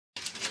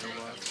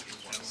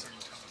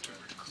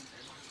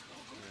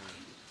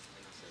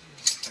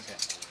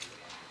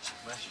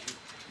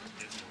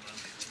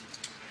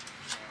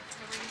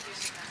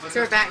Is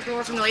there a back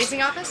door from the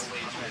leasing office?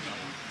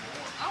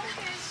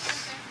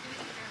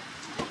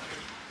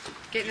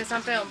 Getting this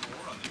on film.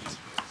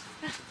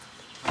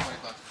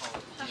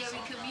 Yeah, we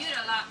commute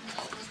a lot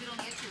because we don't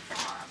get too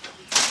far.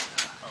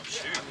 Oh,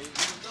 shoot.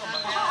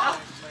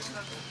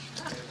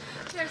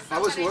 I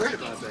was worried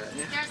about that.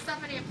 Yeah. There's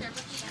somebody up there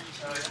looking at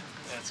Oh, yeah?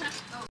 That's it.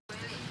 Oh,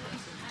 really?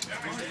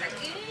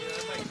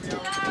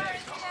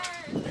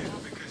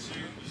 Because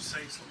you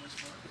save so much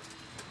money.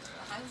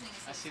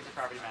 I see the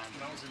property manager.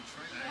 When I was in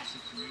Trenton, I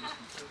actually commuted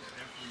from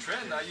every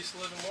Trenton, I used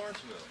to live in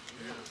Lawrenceville.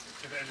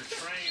 yeah. And the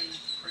train,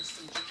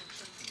 Princeton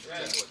Junction.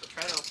 Yeah.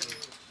 Try to open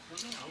it.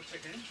 I would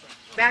take any train.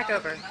 Back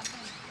over.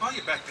 Oh,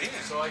 yeah, back then.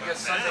 So I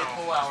guess Sunday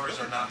pull hours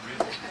are not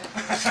real. that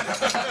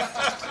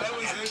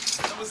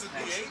was in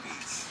the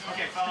 80s.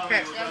 Okay, follow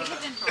Okay. me. We'll Yeah, go we to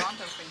lived in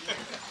Toronto for years.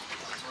 the-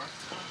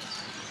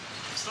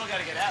 Still got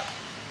to get out.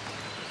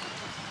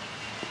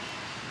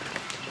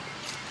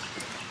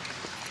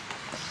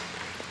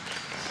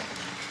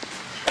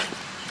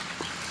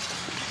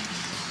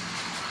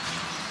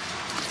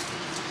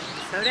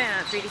 Slow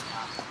down, sweetie.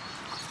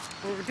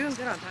 Well, we're doing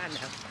good on time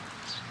now.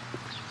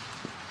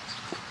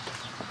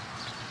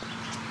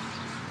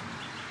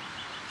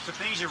 The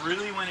things you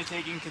really want to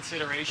take in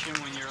consideration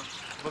when you're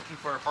looking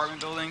for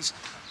apartment buildings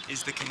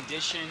is the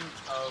condition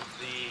of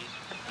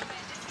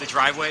the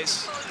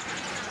driveways.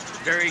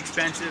 Very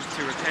expensive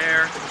to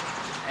repair,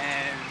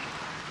 and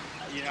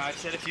you know, I've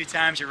said a few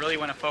times, you really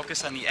want to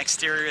focus on the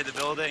exterior of the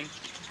building.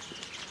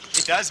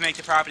 It does make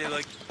the property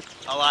look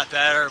a lot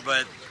better,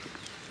 but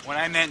when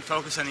I meant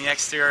focus on the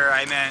exterior,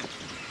 I meant,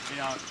 you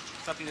know,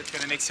 something that's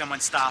going to make someone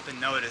stop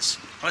and notice.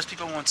 Most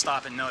people won't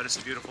stop and notice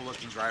a beautiful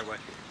looking driveway.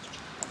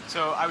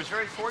 So I was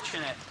very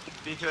fortunate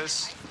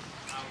because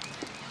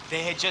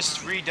they had just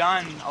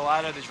redone a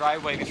lot of the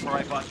driveway before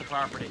I bought the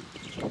property,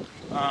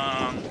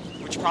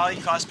 which probably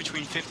cost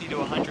between $50,000 to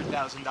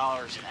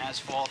 $100,000 in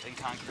asphalt and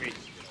concrete.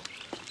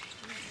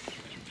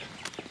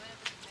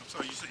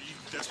 So you said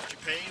that's what you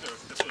paid, or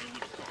that's what it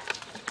would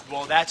cost?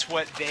 Well, that's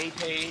what they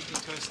paid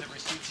because the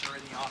receipts are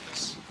in the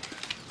office.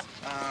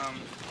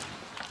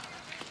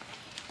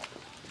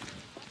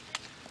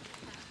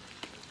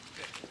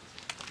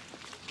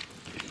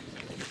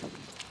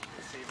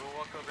 Let's see, we'll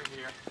walk over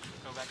here,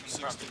 go back in the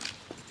property.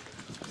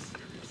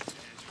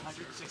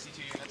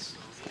 162 units.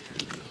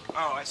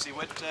 Oh, I see.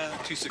 What?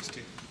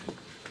 216.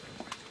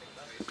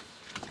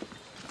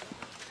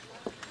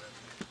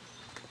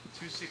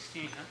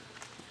 216, huh?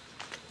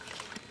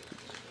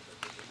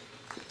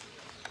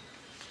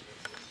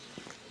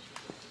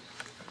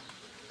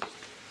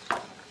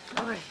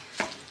 Boy. Alan,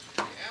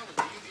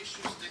 do you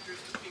issue stickers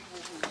to people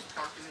who's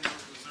parking in the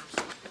reserve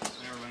circle?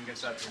 When everyone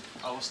gets up here.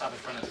 Oh, we'll stop in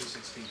front of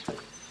 216.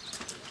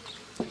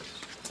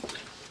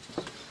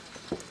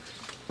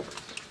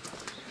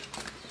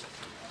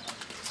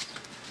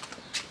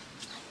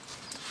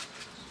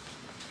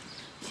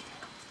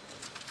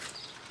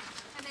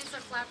 And these are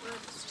flat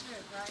roofs too,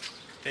 right?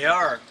 They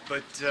are,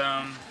 but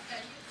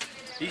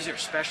these are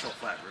special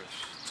flat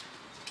roofs.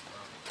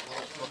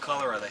 What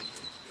color are they?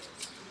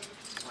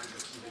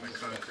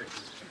 Concrete.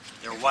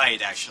 They're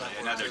white, actually.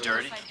 I know they're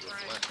dirty.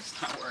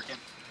 It's not working.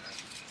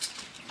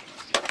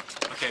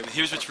 Okay, but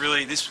here's what's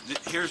really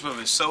here's what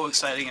was so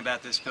exciting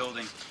about this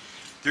building.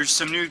 There's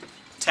some new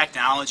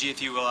technology,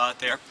 if you will, out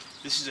there.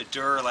 This is a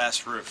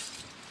Duralast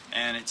roof,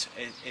 and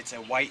it's a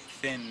white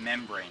thin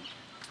membrane,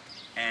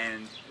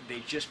 and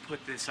they just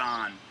put this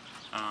on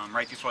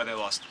right before they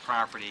lost the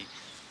property,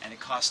 and it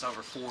cost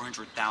over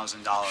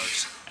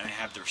 $400,000, and they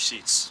have the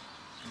receipts.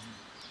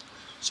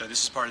 So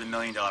this is part of the $1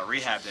 million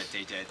rehab that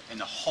they did, and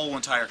the whole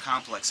entire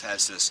complex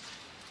has this.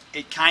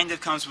 It kind of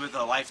comes with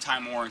a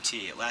lifetime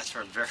warranty. It lasts for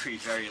a very,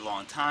 very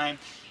long time.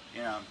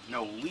 You know,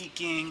 no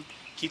leaking,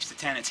 keeps the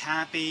tenants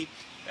happy.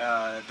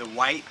 The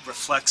white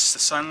reflects the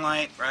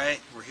sunlight, right?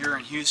 We're here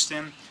in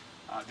Houston.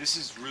 This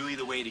is really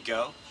the way to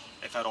go,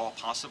 if at all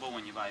possible,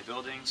 when you buy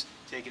buildings.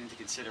 Take it into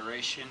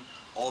consideration.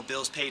 All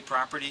bills paid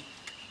property.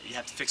 You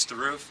have to fix the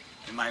roof.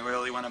 You might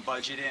really want to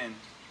budget in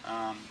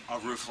a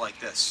roof like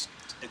this.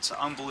 It's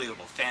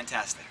unbelievable,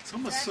 fantastic. So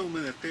I'm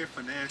assuming that their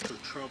financial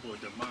trouble or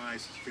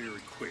demise is very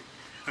quick.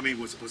 I mean,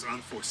 was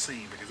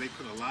unforeseen because they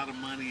put a lot of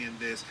money in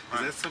this. Is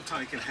that something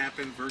that can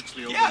happen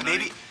virtually overnight? Yeah,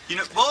 maybe,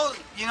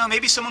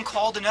 maybe someone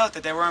called a note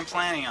that they weren't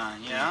planning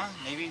on, you know?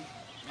 Maybe,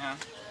 yeah.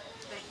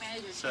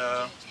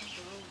 So,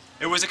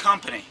 it was a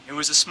company. It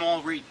was a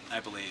small REIT,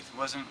 I believe. It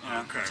wasn't, you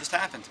know, it just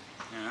happened,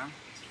 you know?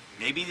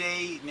 Maybe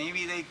they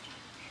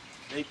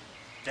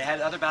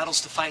had other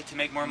battles to fight to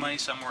make more money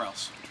somewhere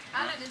else.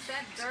 Alan, is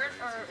that dirt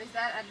or is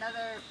that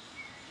another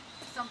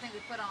something we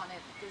put on it?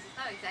 Because it's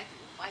not exactly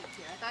white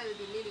here. I thought it would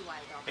be lily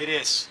white. It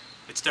is.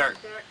 It's dirt.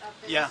 Dirt up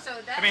there. Yeah.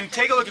 So that I mean,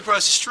 take a look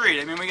across the street.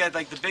 I mean, we got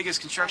like the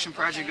biggest construction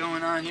project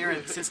going on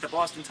here since the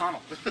Boston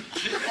Tunnel.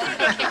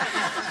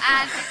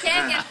 And it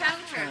can get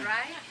punctured,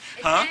 right?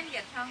 It Huh? can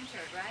get punctured,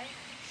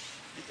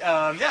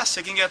 right? Yes,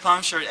 it can get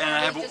punctured, and I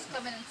have. Just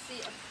come in and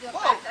see.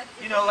 Well,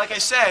 you know, like I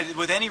said,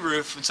 with any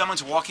roof, when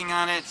someone's walking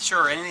on it,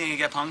 sure, anything can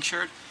get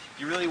punctured.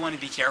 You really want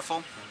to be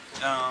careful.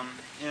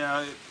 You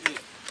know,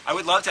 I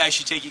would love to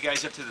actually take you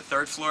guys up to the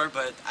 3rd floor,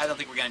 but I don't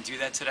think we're going to do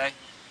that today.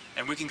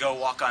 And we can go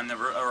walk on the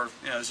roof, or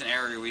there's an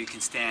area where you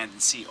can stand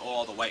and see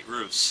all the white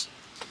roofs.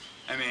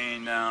 I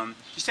mean,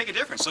 just take a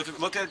difference.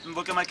 Look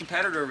at my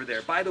competitor over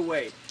there. By the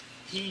way,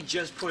 he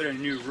just put a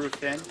new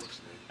roof in.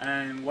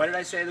 And what did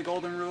I say the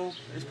golden rule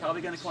is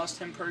probably going to cost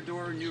him per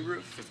door, a new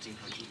roof?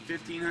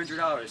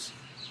 $1,500.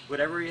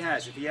 Whatever he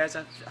has. If he has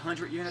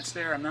 100 units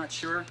there, I'm not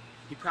sure.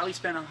 He probably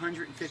spent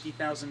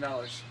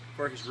 $150,000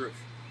 for his roof.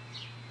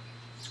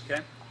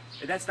 Okay?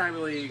 And that's not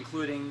really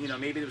including,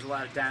 maybe there was a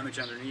lot of damage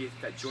underneath,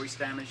 that joist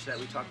damage that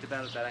we talked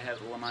about that I had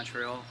at La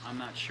Montreal. I'm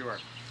not sure.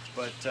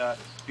 But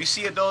if you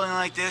see a building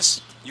like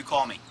this, you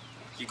call me.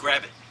 You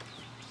grab it.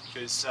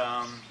 Because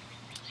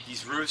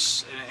these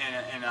roofs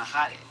in a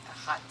hot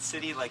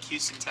city like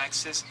Houston,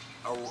 Texas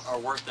are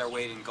worth their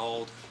weight in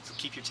gold. So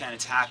keep your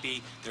tenants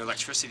happy. Their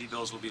electricity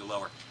bills will be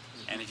lower.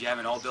 And if you have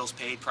an all bills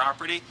paid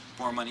property,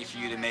 more money for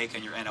you to make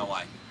on your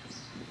NOI.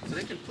 So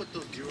they can put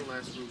those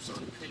Duralast roofs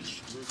on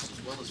pitch roofs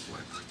as well as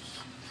flat roofs.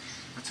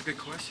 That's a good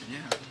question,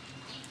 yeah.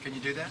 Can you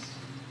do that?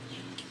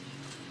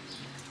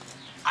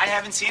 I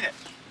haven't seen it.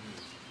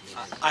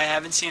 I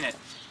haven't seen it.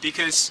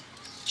 Because,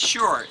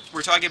 sure,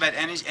 we're talking about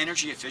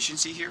energy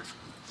efficiency here,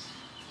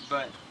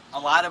 but a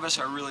lot of us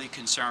are really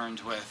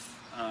concerned with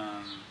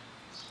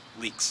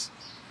leaks.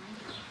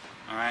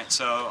 All right,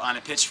 so on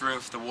a pitched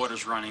roof, the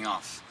water's running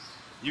off.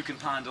 You can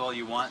pond all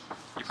you want.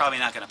 You're probably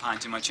not going to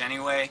pond too much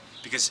anyway,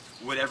 because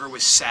whatever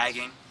was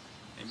sagging,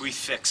 we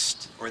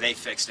fixed, or they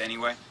fixed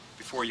anyway,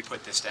 before you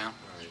put this down.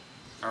 Right.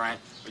 All right,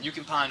 but you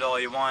can pond all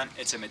you want.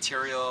 It's a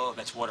material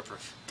that's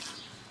waterproof.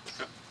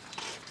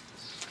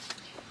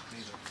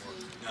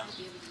 No.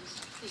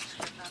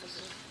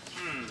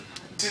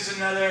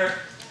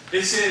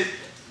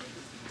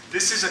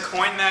 This is a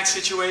coin max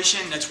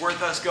situation that's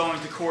worth us going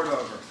to court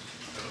over,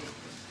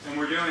 and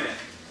we're doing it.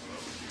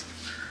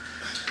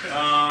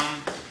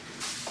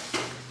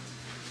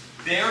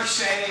 They're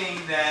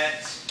saying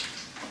that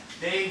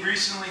they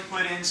recently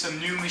put in some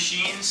new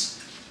machines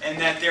and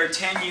that their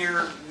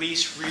 10-year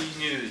lease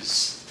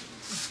renews.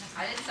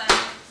 I didn't sign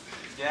it.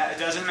 Yeah, it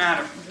doesn't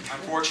matter,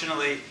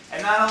 unfortunately.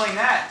 And not only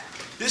that,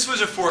 this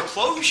was a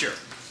foreclosure.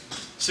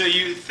 So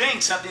you'd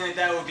think something like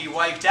that would be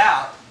wiped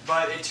out,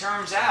 but it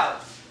turns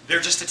out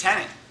they're just a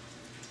tenant.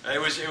 It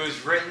was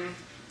written,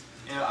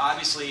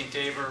 obviously in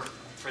favor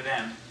for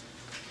them.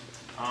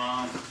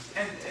 And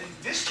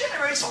this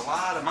generates a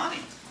lot of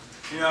money.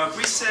 If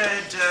we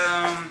said,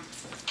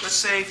 let's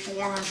say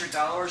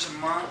 $400 a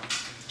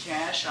month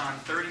cash on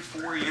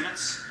 34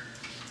 units,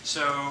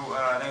 so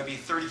that would be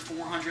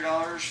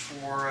 $3,400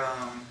 for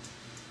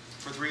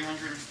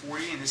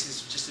 340, and this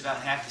is just about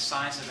half the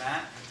size of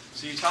that.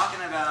 So you're talking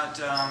about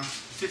 $1,500,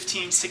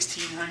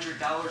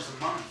 $1,600 a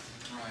month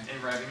in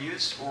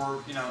revenues,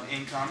 or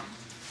income,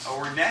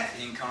 or net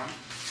income,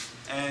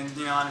 and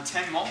on a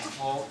 10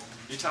 multiple,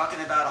 you're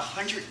talking about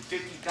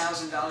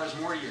 $150,000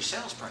 more to your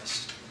sales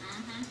price.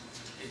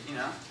 A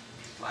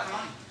lot of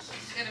money.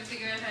 Just got to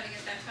figure out how to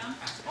get that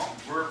contract. Well,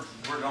 we're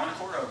going to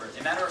court over it.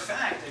 As a matter of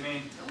fact,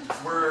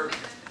 we're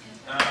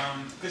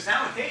because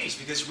nowadays,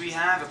 because we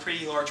have a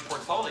pretty large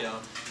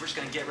portfolio, we're just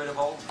going to get rid of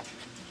all of them.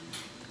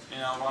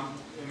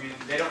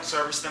 They don't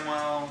service them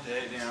well.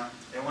 They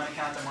want to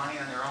count the money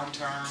on their own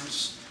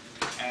terms.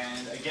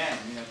 And again,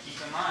 keep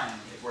in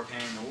mind, if we're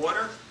paying the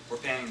water, we're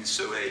paying the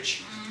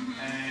sewage,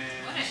 and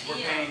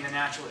we're paying the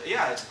natural.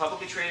 Yeah, it's a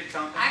publicly traded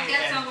company. I've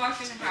got some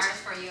washers and dryers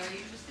for you. Are you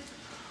interested?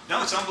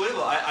 No, it's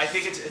unbelievable. I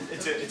think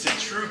it's a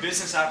true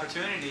business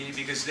opportunity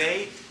because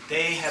they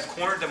have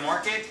cornered the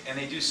market and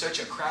they do such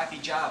a crappy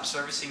job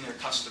servicing their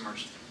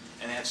customers,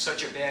 and they have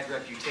such a bad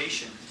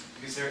reputation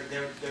because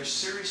they're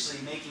seriously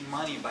making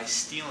money by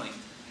stealing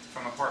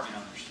from apartment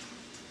owners.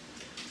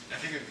 I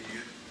think if you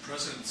get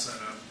precedent set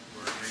up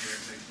where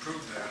they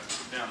prove that,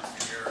 Yeah.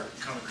 and you're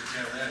coming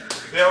to that.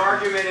 Their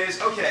argument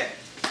is, okay,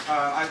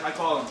 I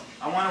call them,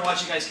 I want to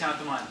watch you guys count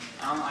the money.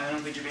 I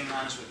don't think you're being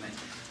honest with me.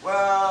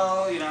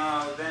 Well,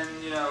 then,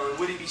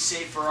 would it be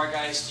safe for our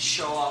guys to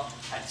show up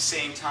at the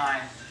same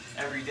time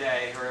every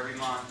day or every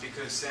month,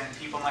 because then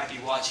people might be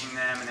watching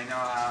them and they know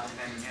how, and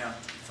then,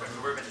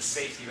 we're about the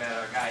safety about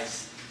our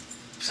guys.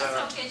 So,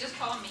 That's okay, just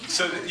call me.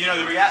 So,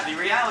 the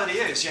reality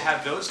is you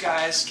have those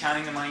guys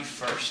counting the money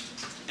first,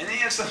 and then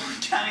you have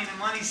someone counting the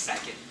money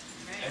second,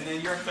 and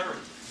then you're third.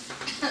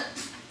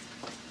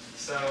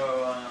 So,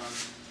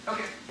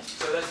 okay,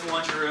 so that's the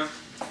laundry room.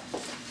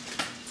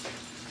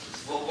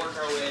 We'll work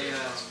our way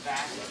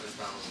back.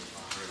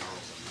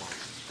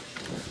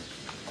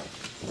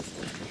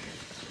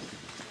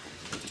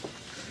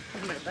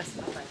 I'm gonna bust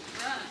my butt.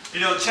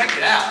 Check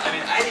it out.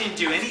 I didn't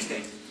do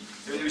anything.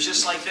 It was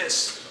just like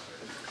this.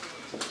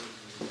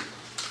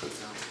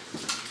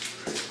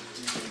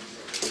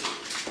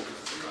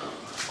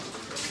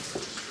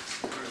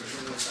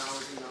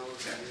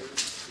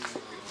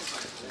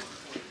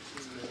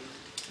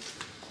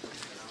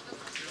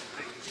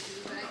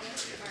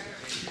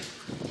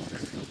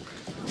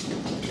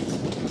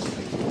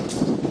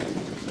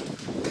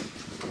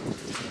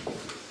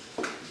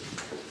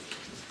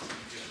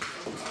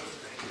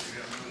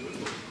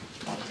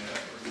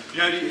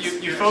 No,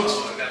 you folks.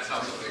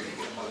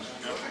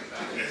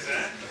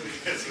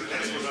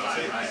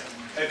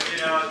 If,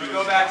 if you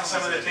go back to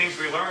some of the things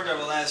we learned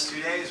over the last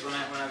 2 days when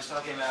I was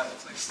talking about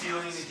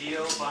stealing the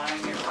deal,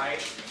 buying it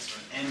right,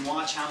 and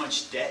watch how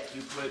much debt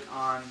you put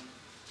on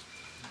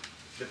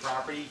the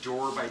property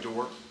door by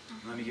door.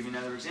 Let me give you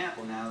another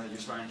example now that you're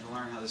starting to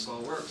learn how this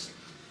all works.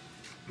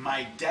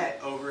 My debt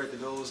over at the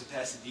Villas of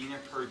Pasadena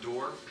per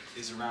door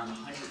is around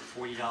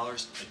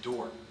 $140 a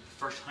door. The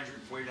first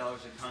 $140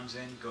 that comes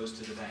in goes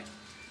to the bank.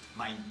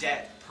 My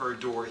debt per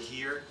door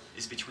here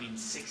is between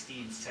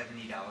 $60 and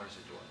 $70 a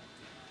door.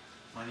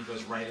 Money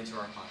goes right into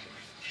our pocket.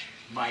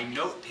 My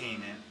note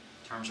payment,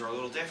 terms are a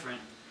little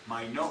different,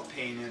 my note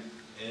payment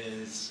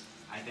is,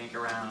 I think,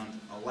 around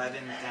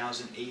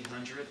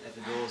 $11,800 at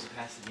the Villas of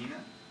Pasadena.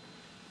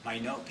 My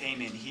note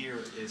payment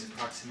here is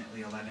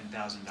approximately $11,000 a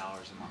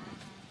month.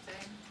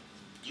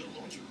 Your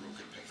laundry room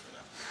could pay for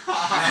that.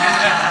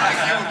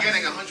 If you were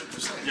getting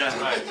 100%. Yeah,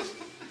 right.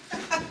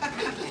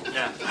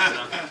 Yeah.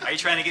 Are you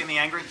trying to get me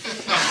angry?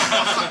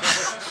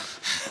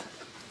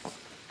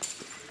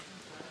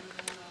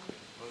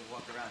 We'll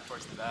walk around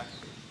towards the back.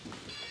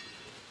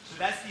 So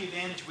that's the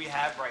advantage we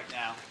have right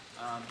now,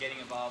 getting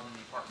involved in the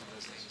apartment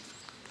business.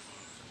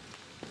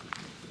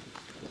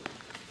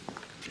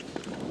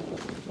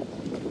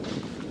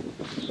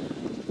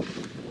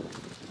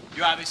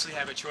 You obviously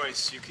have a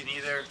choice. You can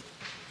either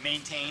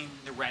maintain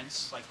the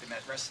rents like the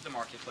rest of the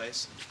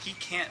marketplace. He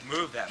can't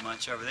move that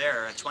much over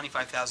there. At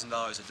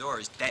 $25,000 a door,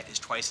 his debt is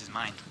twice his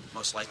mine,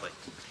 most likely.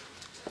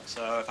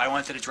 So if I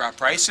wanted to drop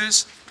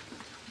prices,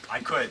 I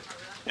could.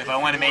 If I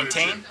want to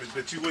maintain,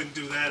 but you wouldn't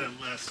do that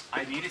unless.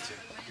 I needed to.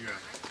 Yeah.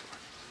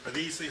 Are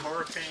these the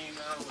hurricane,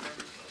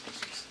 whatever?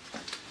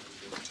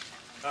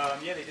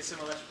 Yeah, they did some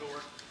electrical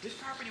work. This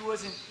property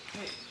wasn't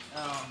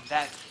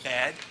that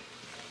bad,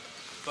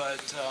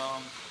 but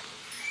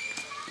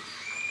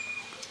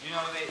you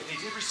know, they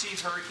did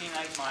receive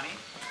hurricane-like money,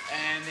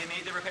 and they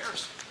made the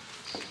repairs.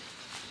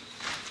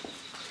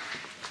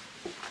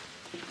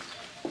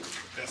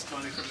 That's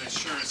money from the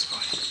insurance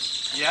fund.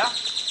 Yeah,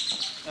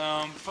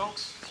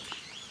 folks,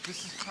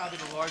 this is probably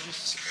the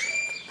largest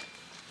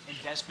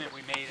investment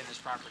we made in this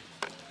property.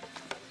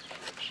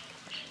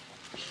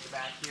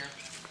 Back here.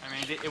 I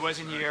mean, it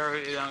wasn't here.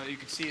 You know, you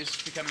can see it's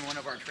becoming one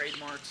of our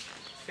trademarks.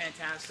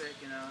 Fantastic.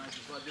 You know, I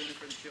just love doing it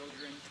for the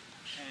children.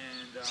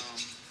 And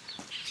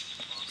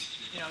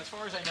you know, as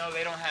far as I know,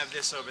 they don't have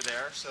this over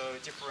there, so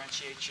it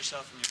differentiates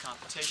yourself from your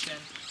competition.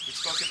 We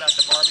spoke about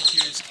the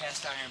barbecues,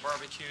 cast iron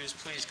barbecues.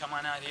 Please come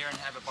on out here and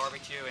have a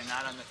barbecue, and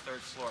not on the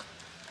 3rd floor.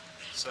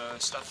 So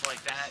stuff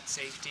like that,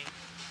 safety.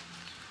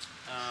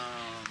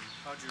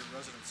 How'd your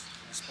residents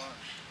respond?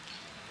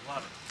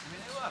 Love it. I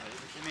mean, they love it.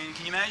 I mean,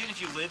 can you imagine if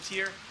you lived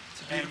here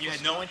and you had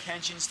no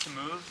intentions to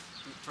move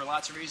for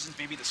lots of reasons,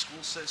 maybe the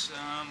school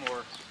system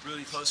or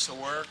really close to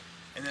work,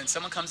 and then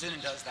someone comes in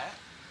and does that?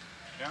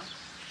 Yeah.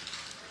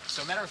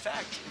 So, matter of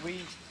fact,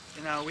 we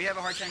have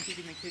a hard time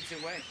keeping the kids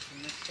away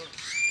from this store.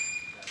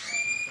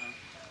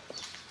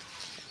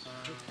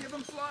 Give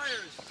them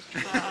flyers.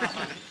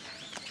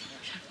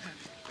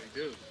 They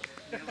do.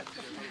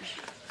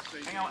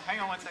 Hang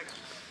on one second.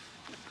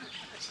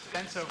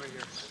 Fence over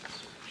here.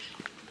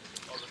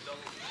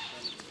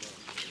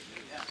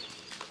 Yeah.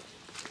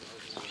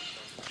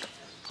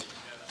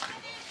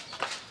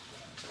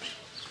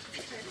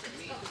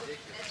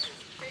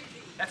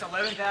 That's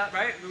 11,000,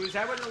 right? Was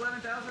that what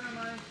 11,000 on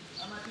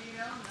my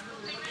P&L? Remember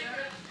we looked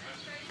at it?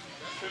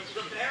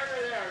 From there to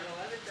there is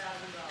 $11,000.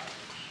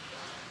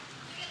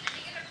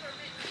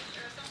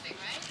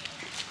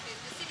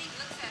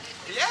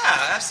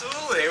 Yeah,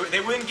 absolutely.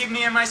 They wouldn't give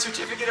me my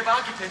certificate of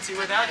occupancy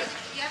without it.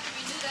 You have to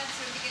renew that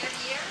certificate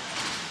every year?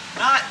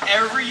 Not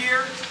every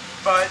year,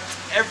 but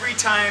every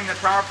time the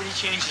property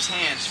changes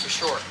hands, for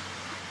sure.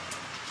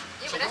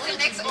 Yeah, but that's the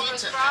next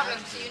owner's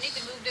problem. So you need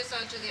to move this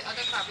on to the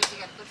other properties.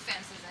 You got to put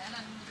fences in,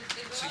 and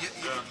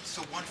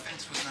So one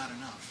fence was not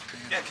enough.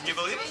 Yeah, can you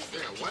believe it?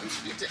 Yeah, why did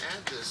you need to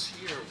add this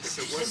here if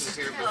it wasn't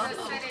here before?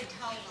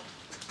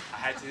 I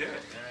had to do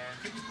it.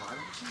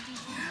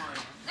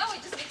 No,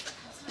 it just makes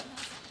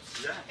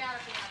Yeah.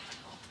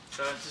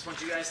 So I just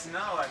want you guys to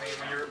know. I mean,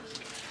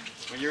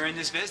 when you're in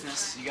this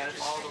business, you got to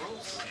follow the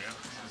rules. Yeah,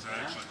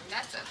 exactly.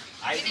 That's it.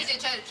 You need to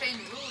try to train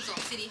the rules on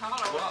City Hall.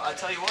 Or Well, I'll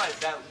tell you what,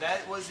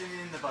 that wasn't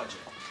in the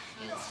budget.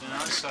 You know,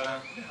 so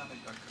A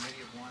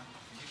committee of one.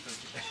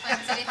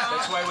 City Hall.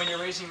 that's why when you're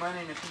raising money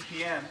in a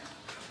PPM,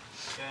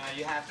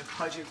 you have to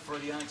budget for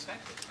the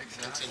unexpected.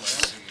 That's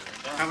interesting.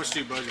 How much do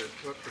you budget?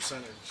 What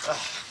percentage?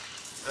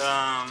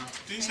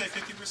 Did you say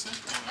 50%?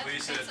 Well,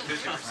 you said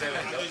 50%.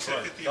 I thought you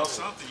said 50 or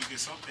something. You get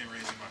something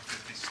raising by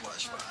 50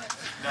 slush.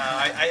 No,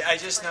 I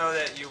just know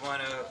that you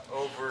want to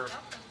over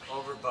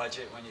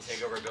budget when you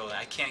take over a building.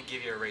 I can't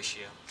give you a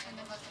ratio.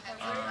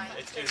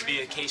 It would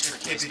be a case per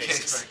case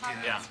basis.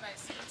 Yeah.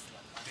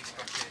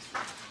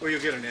 Well,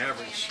 you'll get an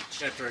average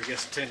after, I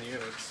guess, 10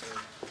 units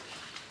or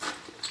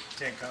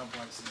 10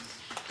 complexes.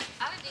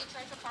 Alan, do you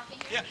charge for parking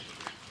here?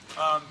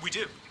 Yeah, we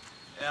do.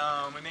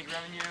 We make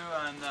revenue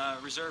on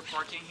reserved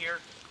parking here.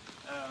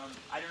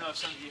 I don't know if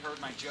some of you heard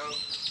my joke,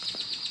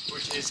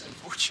 which is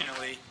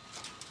unfortunately,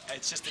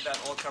 it's just about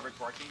all covered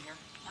parking here.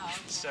 Oh,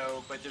 okay.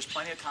 So, but there's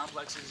plenty of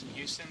complexes in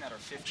Houston that are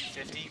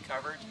 50-50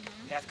 covered,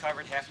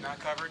 half not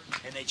covered,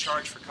 and they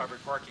charge for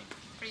covered parking.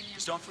 Premium.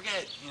 Just don't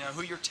forget,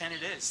 who your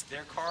tenant is.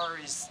 Their car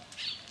is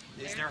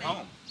their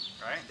home,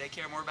 right? They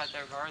care more about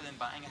their car than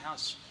buying a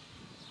house.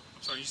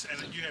 So you said,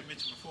 and you had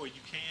mentioned before,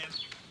 you can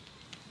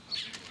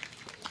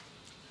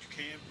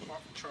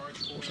charge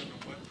for it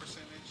under what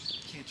percentage?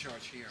 You can't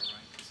charge here,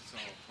 right? 'Cause it's all.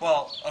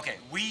 Well, okay,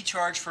 we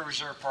charge for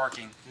reserve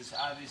parking because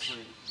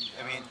obviously,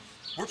 I mean,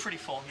 we're pretty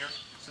full here.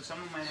 So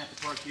someone might have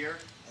to park here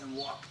and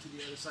walk to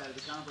the other side of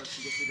the complex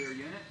to get to their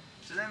unit.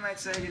 So they might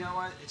say, you know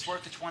what, it's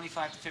worth the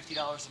 $25 to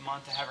 $50 a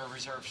month to have a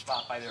reserved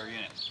spot by their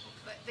unit.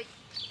 But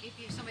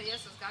if somebody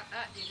else has got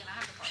that, you're gonna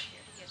have to park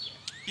here to get there.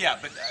 Yeah,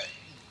 but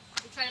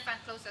We try to find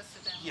closest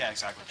to them. yeah,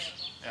 exactly.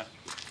 Available. Yeah,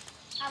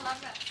 I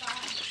love that song.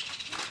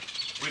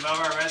 we love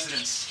our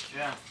residents.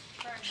 Yeah,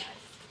 Very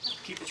nice.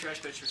 keep the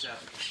trash pictures out.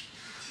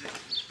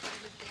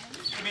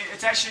 I mean,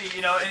 it's actually,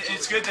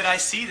 it's good that I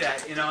see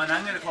that, and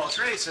I'm going to call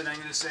Trace and I'm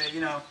going to say,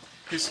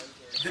 because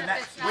the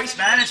waste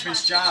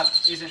management's job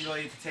isn't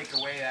really to take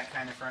away that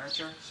kind of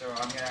furniture, so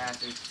I'm going to have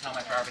to tell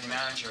my property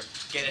manager,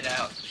 get it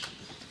out.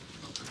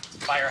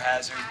 Fire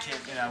hazard, kid,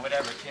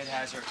 whatever, kid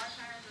hazard.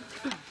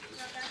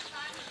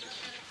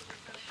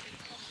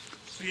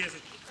 So he has to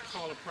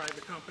call a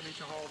private company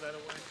to haul that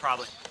away?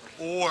 Probably.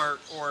 Or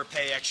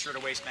pay extra to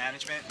waste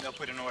management, and they'll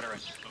put an order in.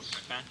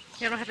 Okay?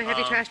 You don't have a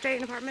heavy trash day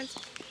in apartments?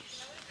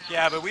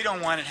 Yeah, but we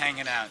don't want it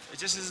hanging out. It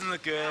just doesn't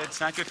look good. It's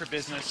not good for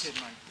business.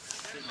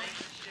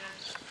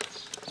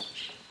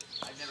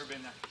 I've never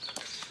been there.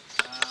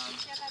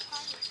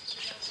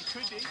 It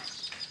could be. I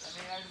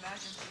mean, I'd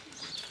imagine.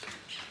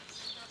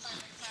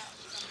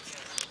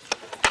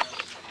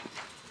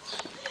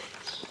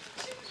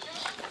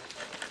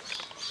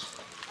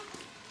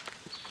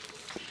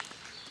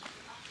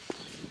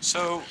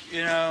 So,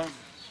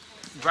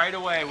 right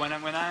away when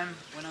I'm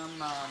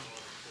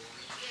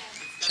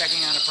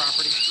checking on a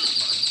property,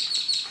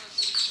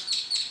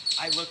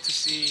 I look to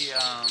see.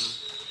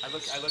 I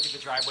look at the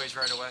driveways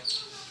right away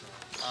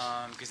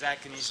because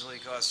that can easily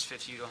cost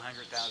 $50,000 to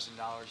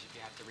 $100,000 if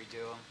you have to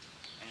redo them.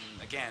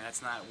 And again,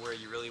 that's not where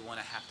you really want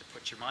to have to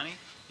put your money.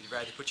 You'd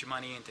rather put your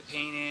money into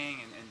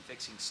painting and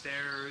fixing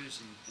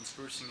stairs and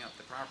sprucing up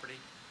the property.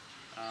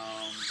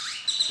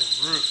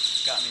 The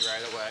roof got me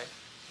right away.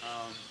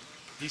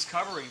 These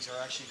coverings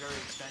are actually very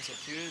expensive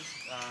too,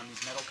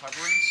 these metal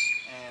coverings,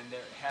 and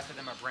half of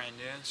them are brand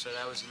new, so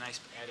that was a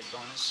nice added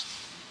bonus.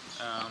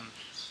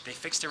 They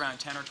fixed around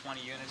 10 or 20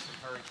 units with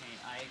Hurricane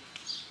Ike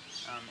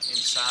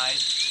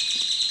inside.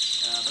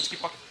 Let's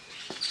keep walking.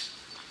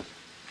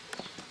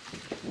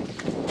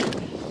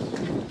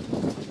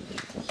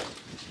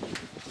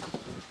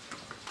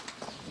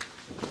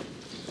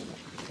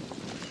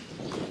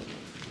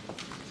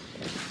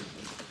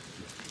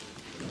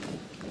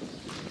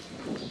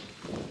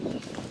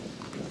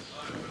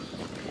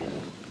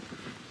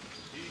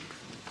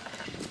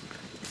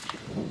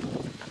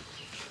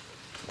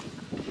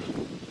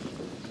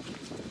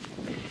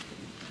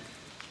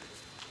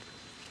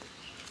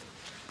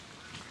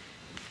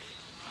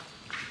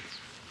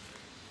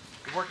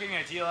 Working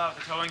a deal out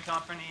with the towing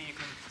company,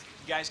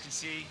 you guys can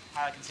see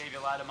how it can save you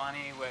a lot of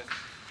money with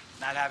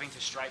not having to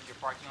stripe your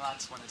parking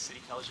lots when the city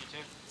tells you to.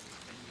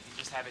 And you can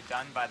just have it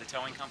done by the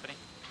towing company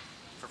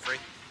for free.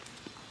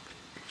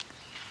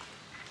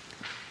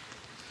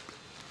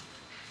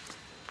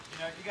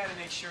 You got to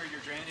make sure your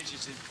drainage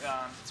is,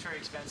 it's very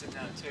expensive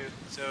now too.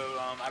 So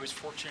I was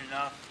fortunate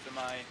enough that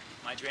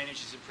my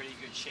drainage is in pretty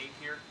good shape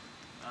here.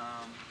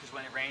 Because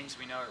when it rains,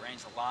 we know it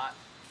rains a lot.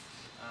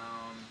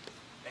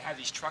 They have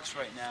these trucks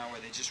right now where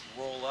they just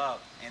roll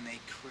up and they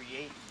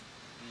create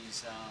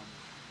these,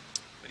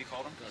 what do you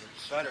call them?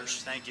 Gutters.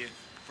 Gutters, thank you.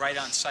 Right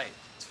on site.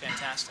 It's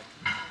fantastic.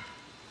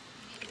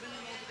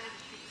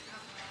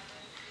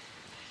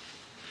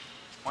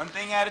 One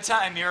thing at a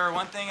time, Mira,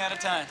 one thing at a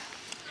time.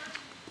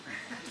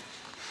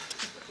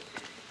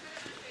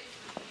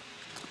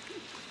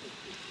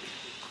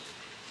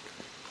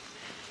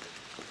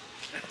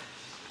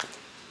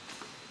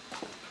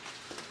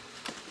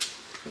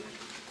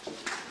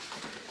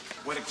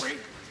 What a great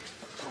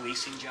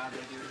policing job they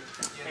do.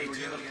 Yeah, Hey, it do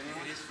you look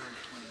is for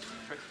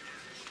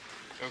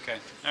 20 Okay,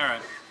 all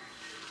right.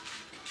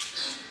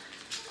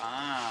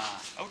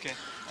 Okay.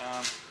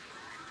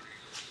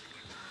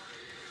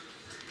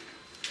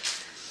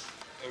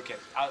 Okay,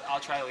 I'll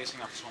try the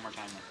leasing office one more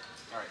time then.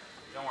 All right,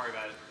 don't worry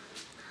about it.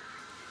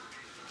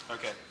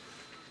 Okay.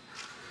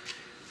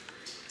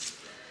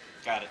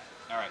 Got it.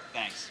 All right,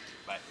 thanks.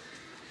 Bye.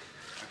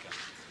 Okay.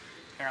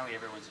 Apparently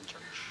everyone's in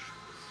church.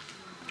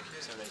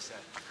 So they said.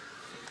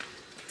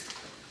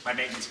 My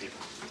maintenance people.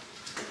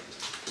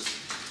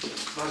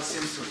 A lot of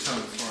Sims to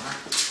atone for, huh?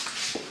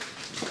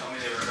 Told me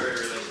they were very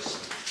religious.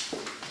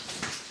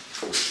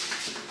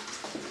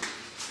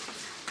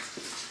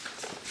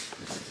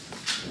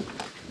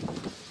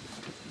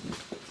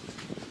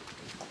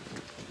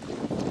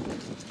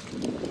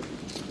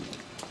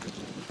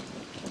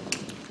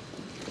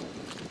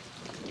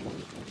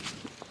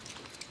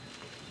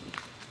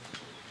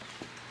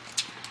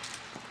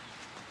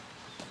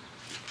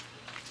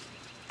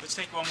 Let's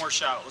take one more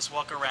shot. Let's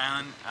walk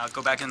around. I'll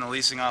go back in the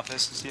leasing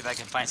office and see if I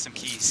can find some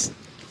keys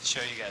to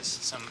show you guys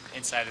some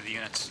inside of the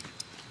units.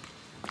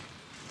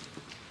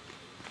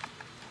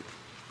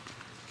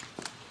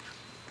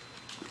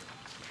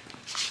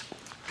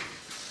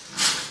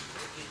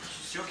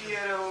 Yo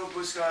quiero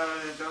buscar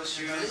dos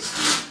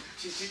units.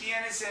 Si tú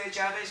tienes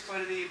llaves para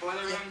el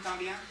boiler room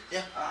también?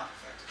 Yeah. Ah,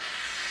 perfecto.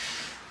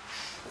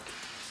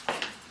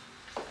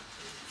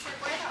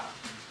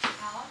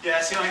 Yeah,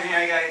 that's the only thing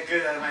I got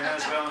good out of my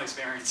Venezuelan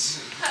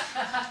experience.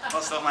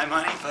 Lost all my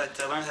money, but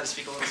learned how to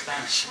speak a little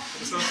Spanish.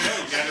 It's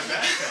okay, you got it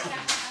back though.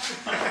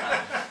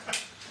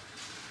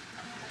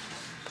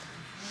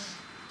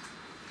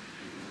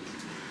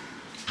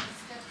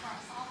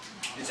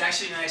 It's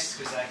actually nice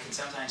because I can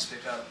sometimes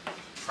pick up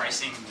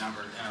pricing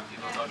number,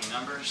 people talking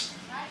numbers,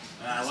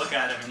 and I look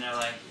at them and they're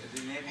like,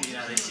 maybe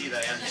they see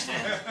that I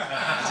understand.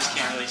 I just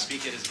can't really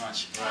speak it as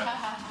much.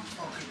 Right.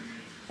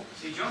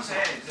 See, Jones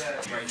said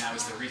right now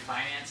is the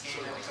refinance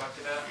game that we talked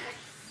about.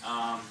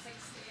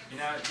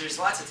 There's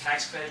lots of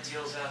tax credit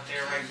deals out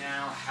there right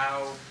now.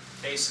 How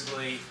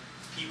basically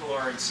people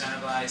are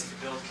incentivized to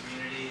build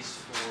communities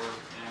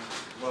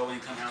for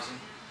low-income housing.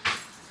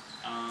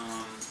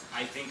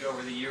 I think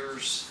over the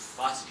years,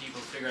 lots of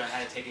people figured out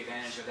how to take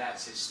advantage of that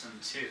system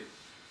too.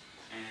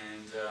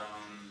 And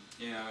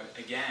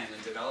again,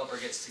 the developer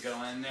gets to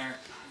go in there,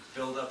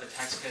 build up a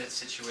tax credit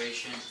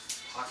situation,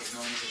 pocket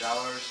millions of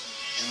dollars,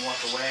 and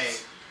walk away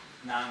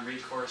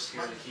non-recourse.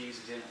 Here are the keys.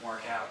 It didn't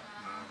work out.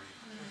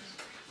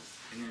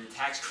 And then the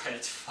tax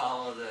credits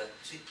follow the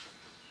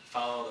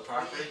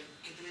property.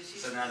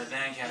 So now the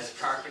bank has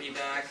property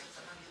back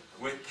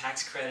with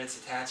tax credits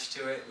attached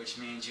to it, which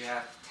means you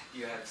have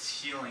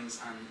ceilings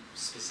on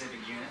specific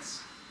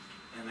units,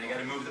 and they got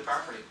to move the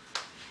property.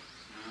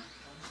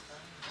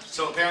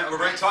 So apparently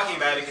we're talking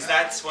about it because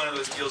that's one of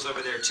those deals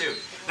over there too.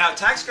 Now,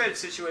 tax credit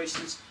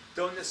situations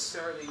don't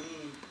necessarily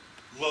mean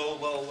low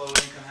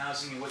income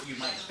housing and what you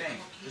might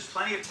think. There's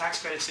plenty of tax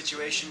credit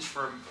situations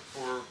for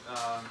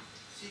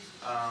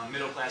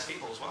middle class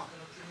people as well.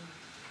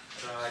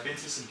 So I've been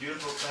to some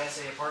beautiful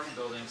Class A apartment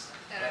buildings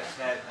that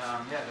had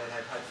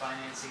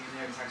financing in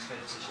their tax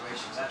credit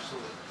situations.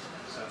 Absolutely.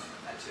 So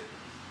that too.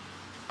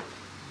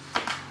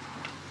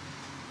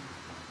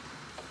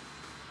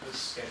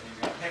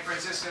 Hey,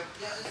 Francisco.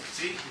 Yeah.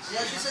 See?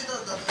 Yeah, she said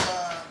the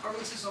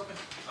pharmacy is open.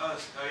 Oh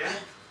yeah?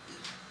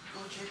 Go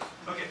check.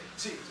 Okay.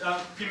 Sí.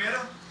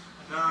 Primero,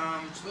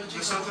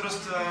 nosotros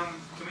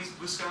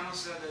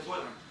buscamos el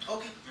boiler.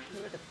 Okay.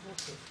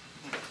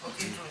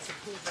 Okay.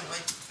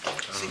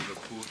 Sí.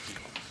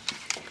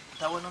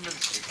 Está bueno el I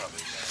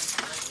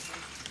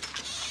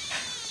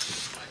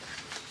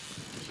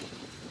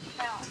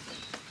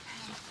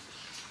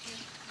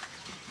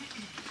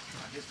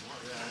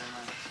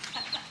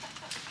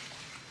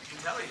can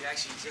tell you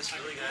actually just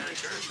really got out of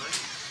church, right?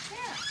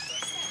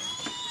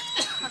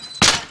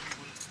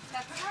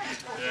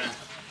 Yeah.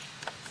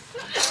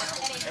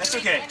 That's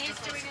okay.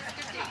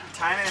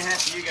 Time and a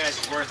half for you guys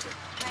is worth it.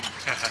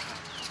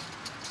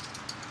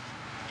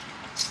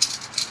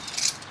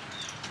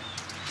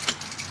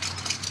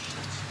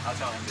 I'll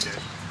tell him to do it.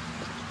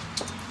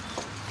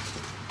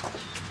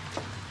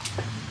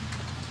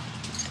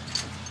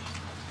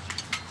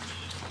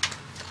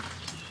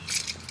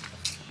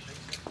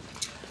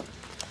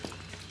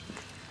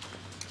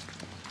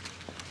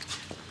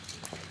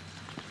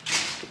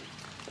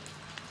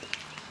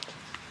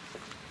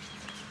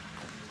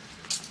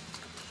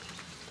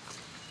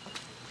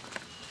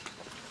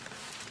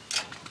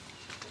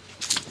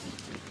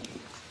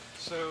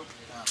 So,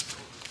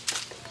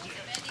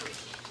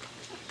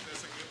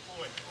 That's a good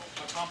point.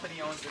 a company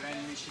owns the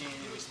vending machine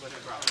and we split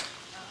the profit.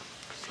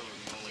 So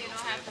you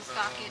don't have to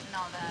stock it and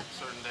all that.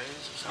 Certain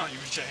days? Oh, you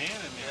put your hand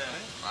in there,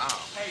 man.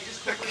 Wow. Hey,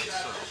 just quickly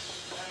about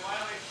this.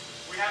 Why don't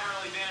we haven't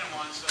really been in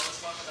one, so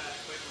let's talk about it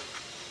quickly.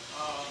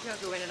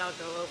 You'll go in and I'll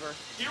go over.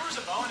 Here was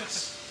a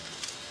bonus.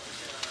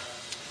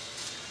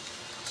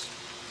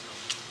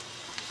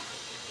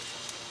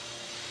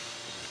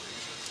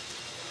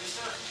 Yes,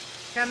 sir.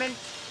 Coming.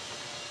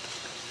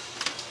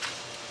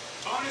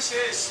 Bonus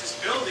is this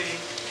building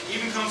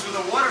even comes with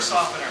a water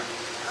softener.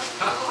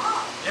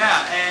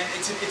 Yeah, and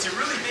it's a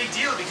really big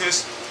deal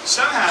because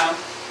somehow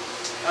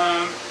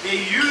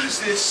they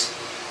use this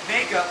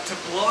makeup to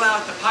blow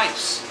out the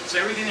pipes. So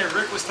everything that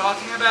Rick was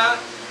talking about,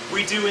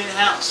 we do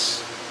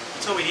in-house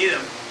until we need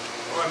them.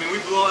 Or I mean, we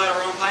blow out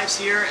our own pipes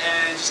here,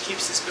 and it just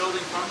keeps this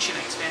building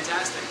functioning. It's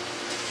fantastic.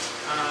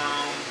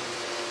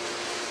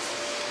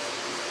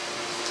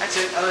 That's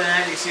it. Other than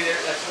that, you see there,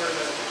 that's where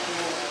the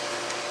pool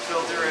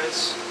filter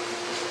is.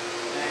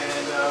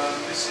 And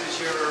this is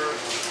your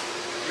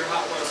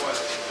hot water boiler.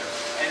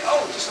 And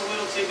oh, just a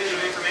little tidbit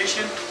of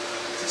information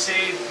to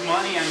save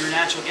money on your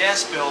natural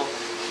gas bill.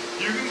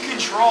 You can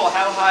control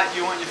how hot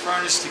you want your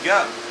furnace to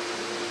go.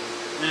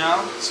 You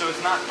know, so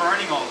it's not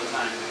burning all the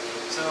time.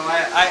 So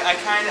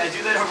I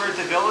do that over at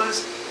the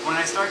villas. When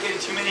I start getting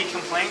too many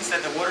complaints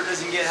that the water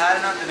doesn't get hot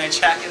enough, then I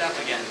jack it up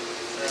again.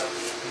 So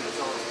that's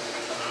all.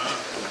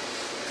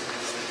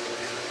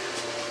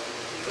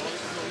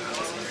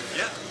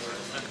 Yeah.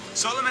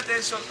 Solamente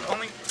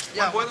only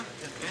one boiler?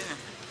 Yeah. Isn't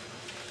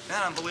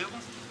that unbelievable?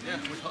 Yeah,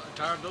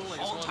 entire building.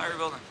 Whole entire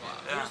building.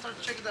 You want to start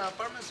checking the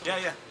apartments? Yeah,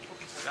 yeah.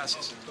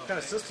 Gracias. What kind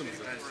of system is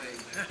that?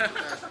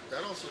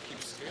 That also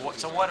keeps scaling.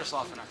 It's a water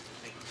softener.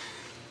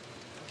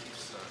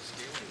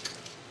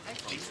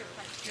 Keeps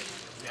scaling.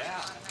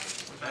 Yeah.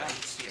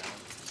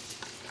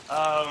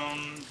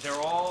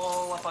 They're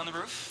all up on the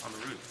roof. On the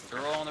roof.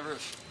 They're all on the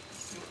roof.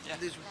 Yeah.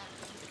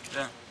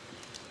 Yeah.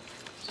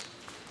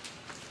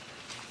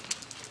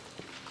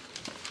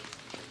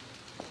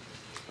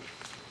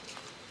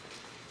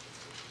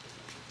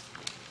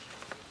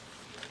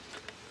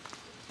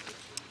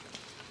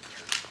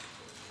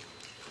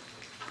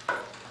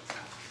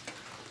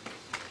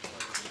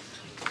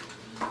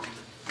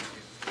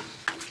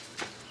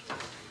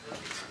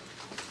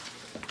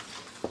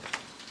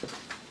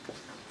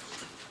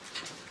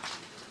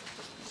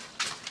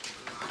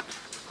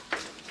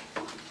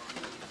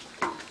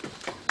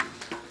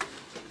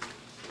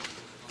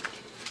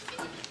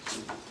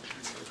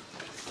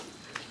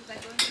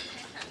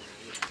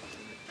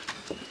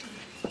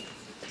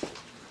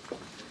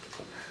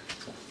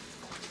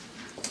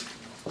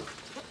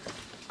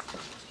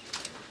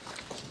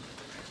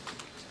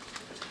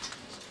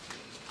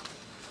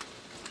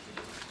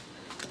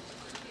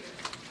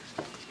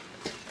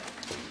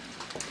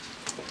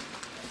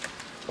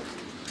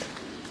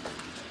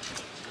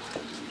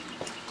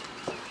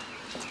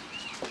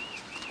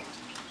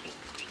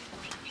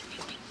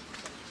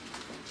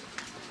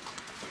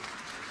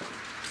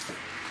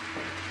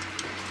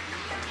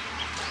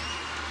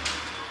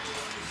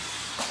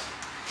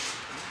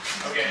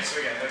 Okay. The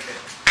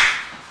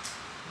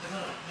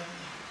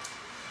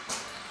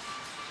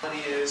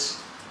reality is,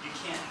 you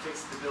can't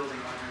fix the building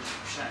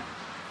 100%.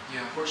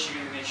 Yeah. Of course, you're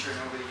going to make sure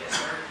nobody gets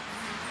hurt.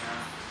 You know,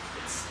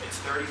 it's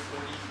 30,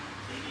 40,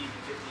 maybe even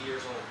 50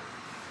 years old,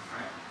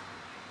 right?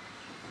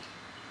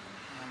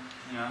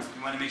 You know,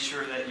 you want to make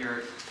sure that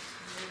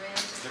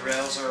the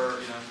rails are,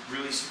 you know,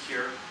 really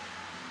secure.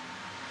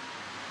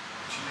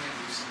 But you may have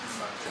to do something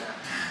about that.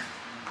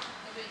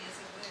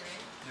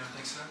 You don't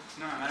think so?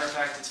 No, matter of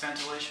fact, it's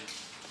ventilation.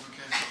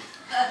 Okay.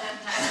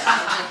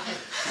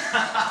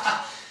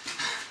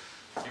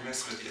 You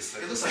messed with this.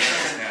 It looks like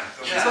that.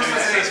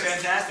 Yeah, it's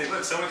fantastic.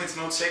 Look, someone can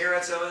smoke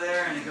cigarettes over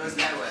there, and it goes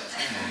that way.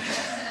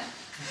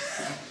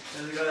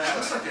 Doesn't go that It way.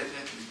 looks like that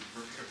could be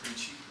pretty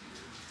cheap.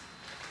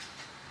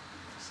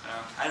 So,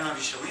 I don't know if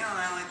you should lean on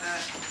that like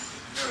that.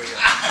 There we go.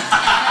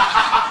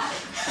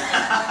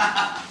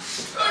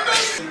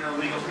 In an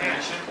illegal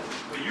mansion,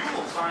 what you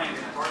will find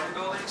in apartment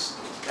buildings,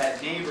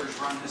 that neighbors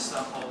run this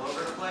stuff all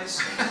over the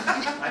place.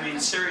 I mean,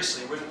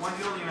 seriously, one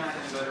building you're not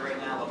going to go to right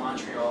now,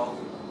 Montreal,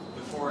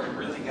 before it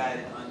really got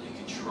it under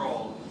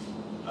control.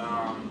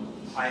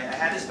 I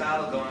had this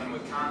battle going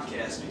with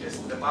Comcast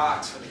because the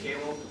box for the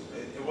cable,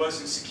 it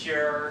wasn't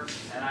secure,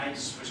 and I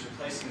just was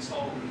replacing this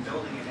whole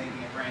building and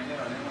making it brand new,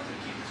 and they wanted to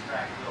keep this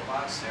crappy little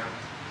box there.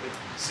 But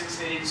since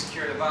they didn't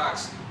secure the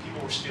box,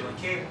 people were stealing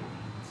cable.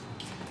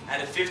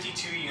 Out of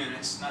 52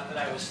 units, not that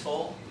I was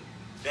full,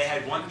 they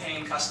had one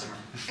paying customer.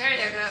 There you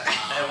go. They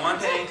had one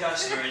paying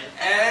customer, and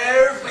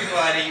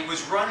everybody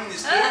was running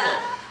this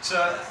cable.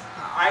 So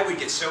I would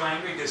get so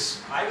angry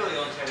because I really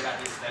only cared about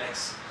the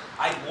aesthetics.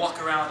 I'd walk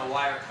around with a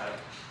wire cutter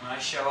when I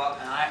show up,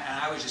 and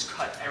I would just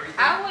cut everything.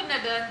 I wouldn't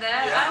have done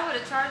that. Yeah. I would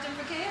have charged him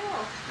for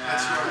cable.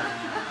 That's right.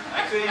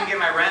 I couldn't even get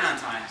my rent on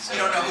time. So. You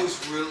don't know who's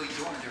really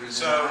doing it.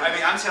 So I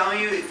mean, I'm telling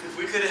you, if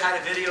we could have had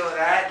a video of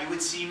that, you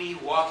would see me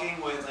walking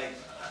with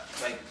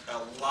like a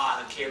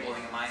lot of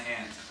cabling in my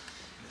hand.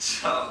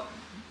 So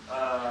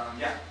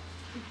yeah.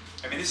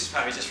 I mean, this is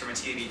probably just from a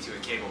TV to a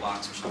cable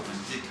box or something.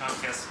 Did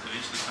Comcast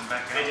eventually come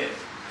back out? They did.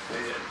 They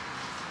did.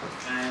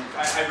 And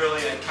I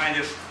really kind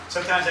of,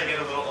 sometimes I get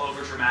a little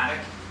over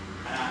dramatic.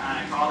 And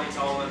I probably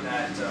told them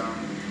that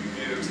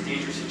there was a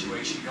dangerous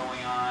situation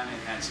going on and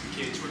that some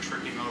kids were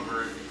tripping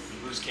over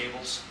loose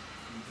cables.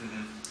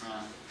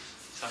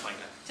 Stuff like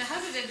that. So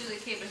how do they do the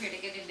cable here? They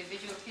get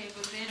individual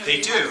cables in? Or They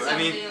you do. have I some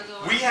mean, deal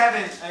going? we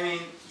haven't, I mean,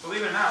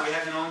 believe it or not, we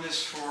haven't owned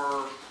this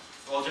for,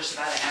 well, just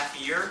about a half a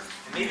year.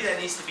 And maybe that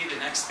needs to be the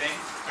next thing.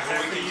 What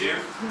we could do.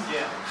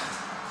 Yeah.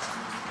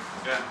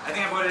 Yeah. I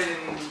think I bought it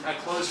in, I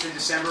closed in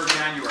December or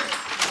January.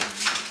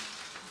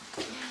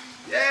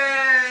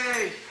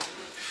 Yay!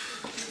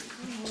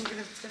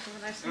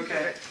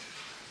 Okay.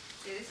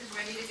 Yeah, this is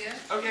ready to go?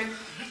 Okay.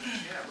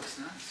 Yeah, it looks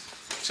nice.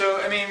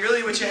 So, I mean,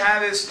 really what you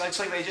have is, looks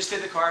like they just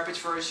did the carpets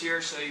first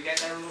here, so you get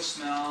that little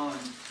smell.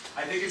 And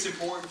I think it's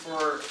important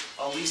for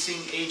a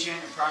leasing agent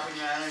and property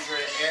manager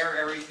to air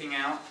everything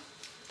out.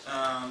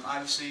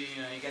 Obviously,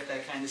 you know, you get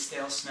that kind of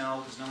stale smell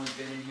because no one's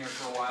been in here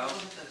for a while.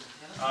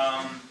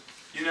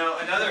 You know,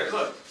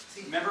 look,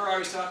 remember I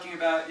was talking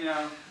about, you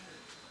know,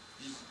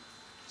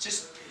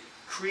 just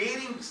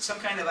creating some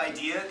kind of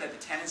idea that the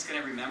tenant's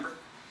going to remember.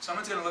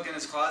 Someone's going to look in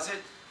his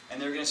closet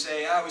and they're going to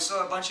say, oh, we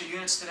saw a bunch of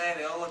units today,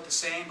 they all look the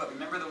same, but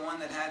remember the one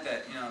that had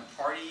that, you know,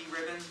 party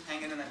ribbon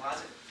hanging in the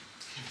closet?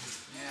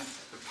 Yeah,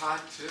 the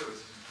pot too. You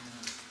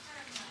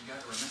got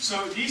to remember.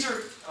 So these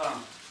are,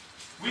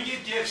 we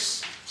give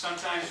gifts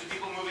sometimes to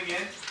people moving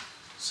in.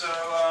 So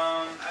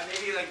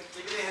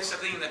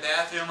something in the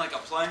bathroom, like a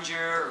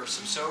plunger or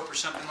some soap or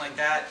something like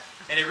that,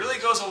 and it really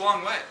goes a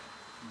long way.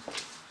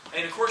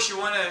 And of course, you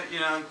want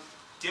to,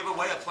 give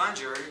away a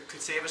plunger. It could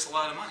save us a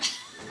lot of money.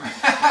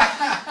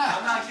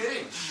 I'm not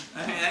kidding.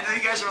 I mean, I know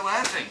you guys are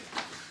laughing.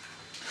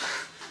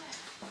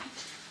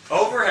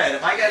 Overhead.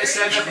 If I got to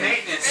send up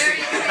maintenance.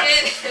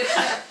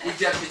 We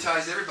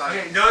deputize everybody.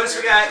 Okay, notice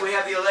we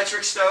have the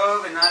electric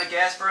stove and not a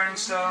gas burning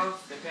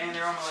stove. They're paying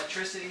their own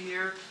electricity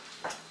here.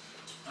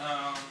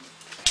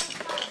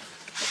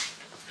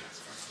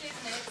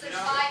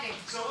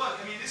 So look,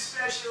 I mean, this is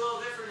actually a little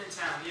different in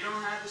town. You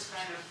don't have this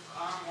kind of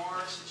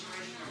armoire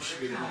situation.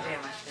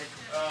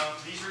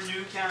 These are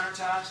new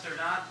countertops. They're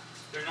not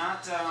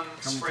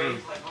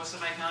sprayed like most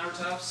of my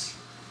countertops.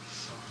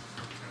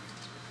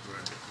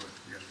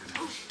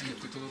 And you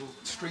put the little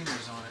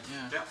streamers on it,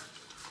 yeah.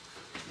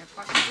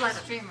 Yeah.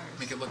 Streamers.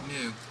 Make it look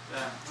new.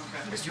 Yeah.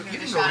 Okay. You gonna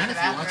can shot go in in the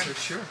if you want bathroom.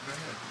 to, sure. Go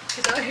ahead.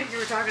 Because I heard you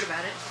were talking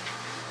about it.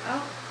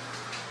 Oh.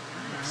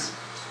 Nice.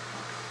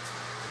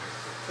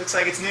 Looks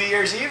like it's New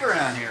Year's Eve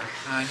around here.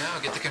 I know,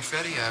 get the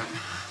confetti out.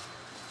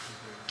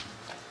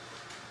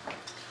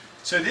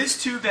 So this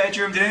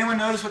 2-bedroom, did anyone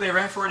notice what they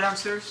rent for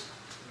downstairs?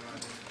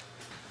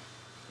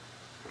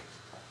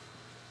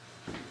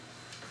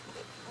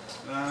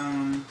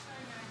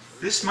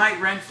 This might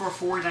rent for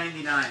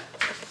 $4.99.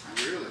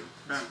 Really?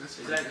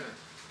 Is that,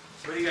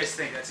 what do you guys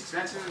think? That's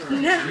expensive or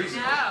No.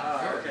 reasonable? No.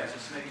 Oh, okay.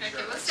 Just making Okay,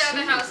 sure. we'll sell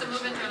the house and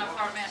move into an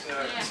apartment.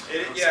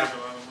 Yeah.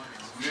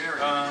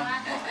 Very.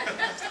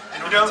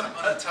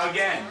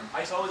 Again,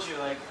 I told you,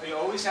 like, you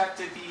always have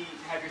to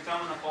have your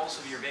thumb on the pulse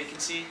of your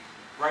vacancy.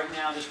 Right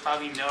now, there's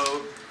probably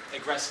no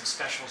aggressive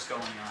specials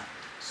going on.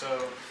 So,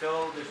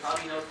 Phil, there's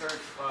probably no third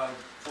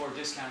floor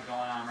discount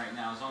going on right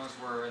now, as long as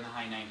we're in the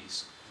high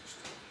 90s.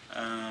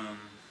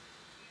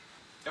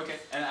 Okay,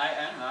 and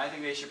I don't know, I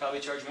think they should probably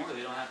charge more.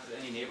 They don't have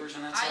any neighbors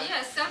on that side?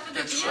 Yeah, stuff for the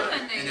That's view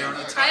right. and And they're on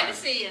the the top.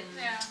 privacy and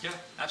Yeah,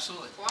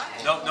 absolutely.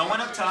 quiet. No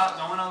one up top,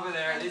 no one over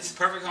there. It's a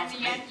perfect home And for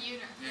the me. end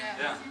unit.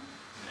 Yeah.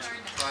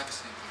 Very nice.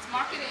 Privacy. It's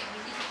marketing.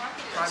 You need to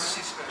market it.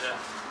 Privacy special. Yeah.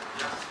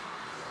 Yeah.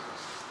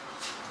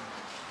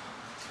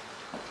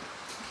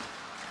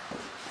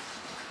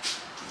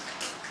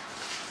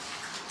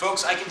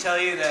 Folks, I can tell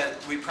you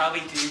that we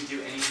probably didn't do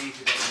anything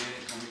to that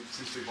unit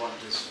since we bought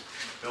this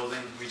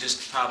building. We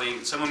just probably,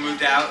 someone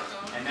moved out,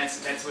 and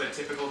that's what a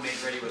typical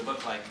make-ready would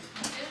look like.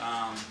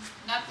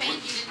 Not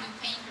paint, you didn't do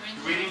paint or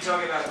anything. We didn't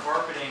talk about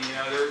carpeting,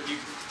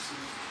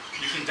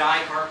 you can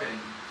dye carpeting,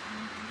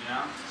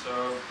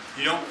 so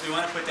you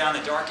want to put down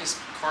the darkest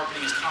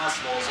carpeting as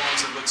possible as long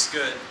as it looks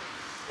good,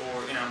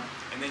 or,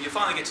 and then you'll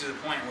finally get to the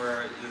point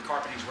where the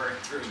carpeting's wearing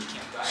through and you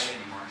can't dye it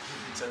anymore.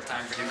 So it's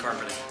time for new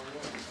carpeting.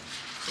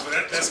 So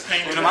that's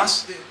painted. Uno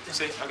más?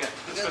 See, okay.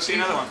 Let's go see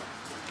another one.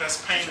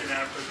 That's painted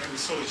now, but we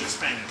saw it just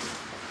painted.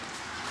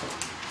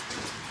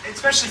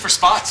 Especially for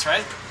spots,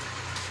 right?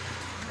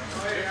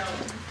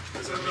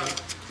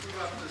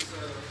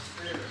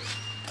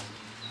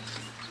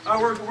 Oh,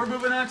 we're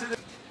moving on to the...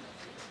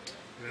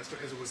 And that's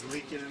because it was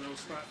leaking in those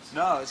spots?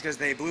 No, it's because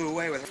they blew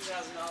away with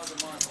 $2,000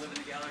 a month, live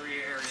in the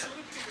gallery area. So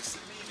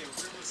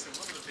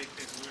one of the big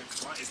things we're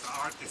in is the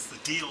art, it's the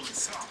deal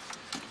itself.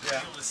 The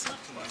Yeah. deal itself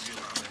can give you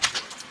a lot of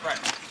enjoyment. Right.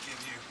 It can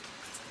give you...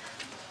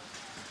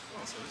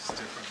 Oh, so this is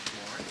different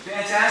flooring.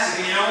 Fantastic.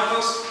 And you know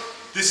what, folks?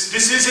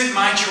 This isn't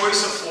my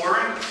choice of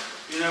flooring.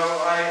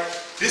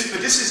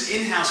 But this is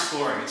in-house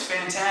flooring. It's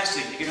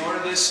fantastic. You can order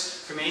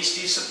this from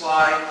HD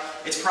Supply.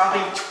 It's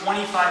probably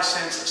 25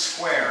 cents a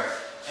square.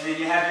 And then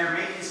you have your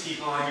maintenance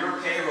people on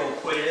your payroll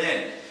put it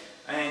in.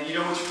 And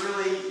what's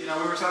really,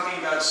 we were talking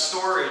about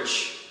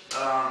storage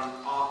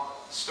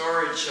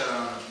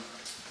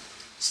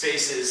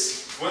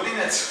spaces. One thing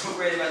that's so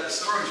great about the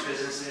storage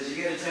business is you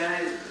get a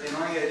tenant, and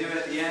all you got to do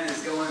at the end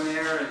is go in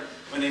there, and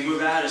when they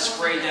move out, is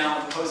spray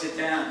down, hose it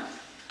down.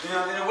 In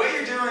a way,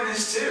 you're doing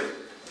this too.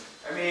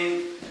 I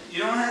mean, you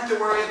don't have to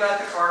worry about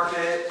the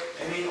carpet.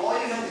 I mean, all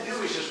you have to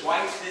do is just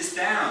wipe this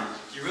down.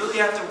 You really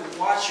have to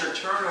watch your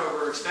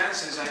turnover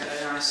expenses.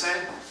 I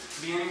said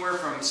to be anywhere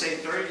from, say,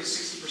 30 to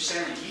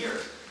 60% a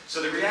year.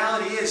 So the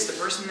reality is, the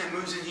person that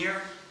moves in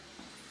here,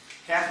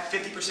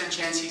 50%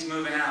 chance he's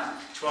moving out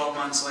 12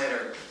 months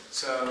later.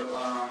 So,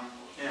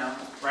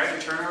 right, your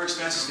turnover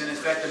expense is going to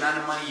affect the amount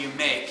of money you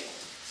make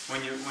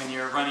when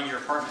you're running your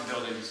apartment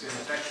building. It's going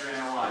to affect your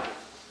NOI.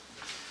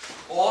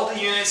 All the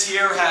units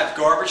here have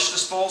garbage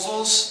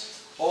disposals.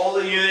 All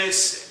the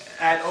units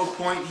at Oak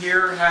Point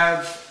here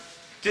have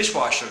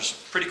dishwashers.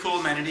 Pretty cool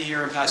amenity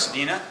here in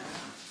Pasadena.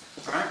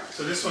 All right.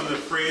 So this one, the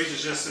fridge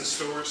is just in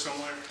storage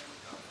somewhere?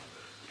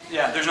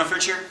 Yeah, there's no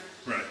fridge here?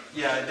 Right.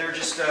 Yeah, they're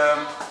just,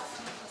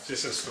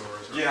 Just in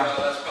storage. Right? yeah.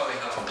 Well, that's probably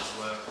how it was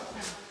left.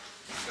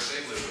 Because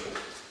they live with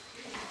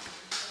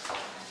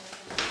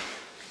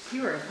it.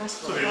 You were in So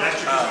hospital. the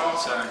electric is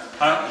off? Sorry.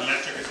 The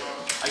electric is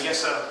off? I guess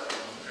so.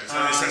 Okay, so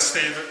is that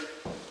standard?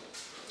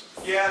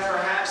 Yeah,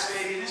 perhaps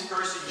maybe this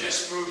person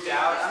just moved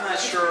out. I'm not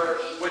sure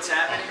what's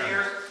happening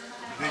here.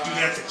 Did you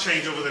have to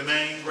change over the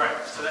name?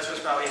 Right, so that's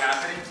what's probably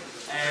happening.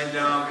 And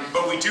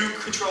but we do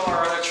control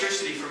our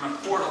electricity from a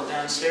portal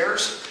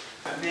downstairs.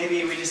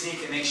 Maybe we just need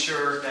to make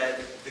sure that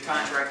the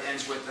contract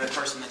ends with the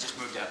person that just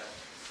moved out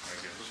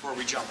before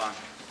we jump on.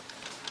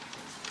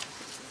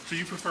 Do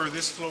you prefer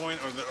this flooring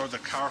or the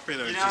carpet,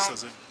 or You just know,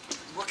 as it?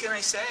 what can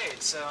I say?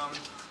 It's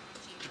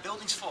the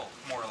building's full,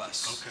 more or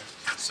less. Okay.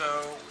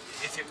 So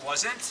if it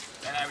wasn't,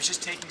 and I was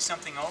just taking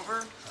something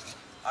over,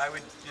 I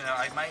would,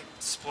 I might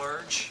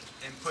splurge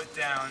and put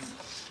down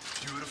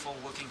beautiful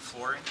looking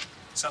flooring,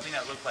 something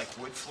that looked like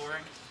wood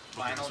flooring,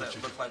 vinyl that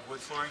looked like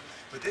wood flooring.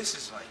 But this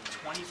is like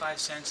 25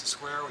 cents a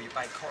square, where you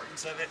buy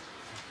cartons of it.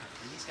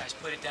 And these guys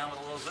put it down with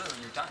a little glue,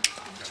 and you're done.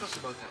 You talked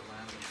about that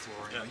laminate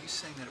flooring. Yeah. Are you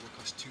saying that it would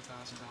cost $2,000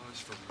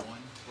 for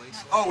one place?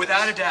 Oh,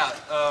 without a doubt.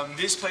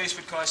 This place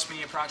would cost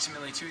me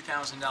approximately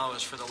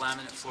 $2,000 for the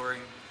laminate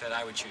flooring that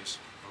I would choose.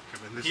 Okay,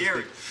 but this Here,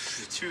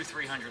 is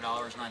 $200-300,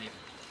 not even,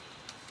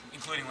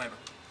 including labor.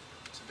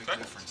 It's a big Okay.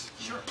 difference.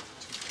 Sure.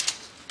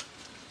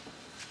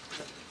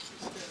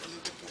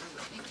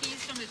 The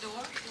keys from the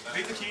door?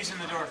 Leave the keys in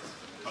the door.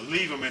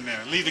 leave them in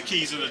there. Leave the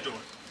keys in the door.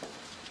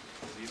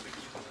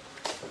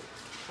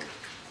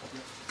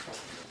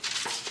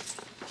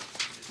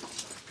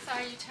 So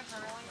are you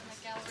temporarily in the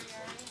gallery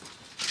area?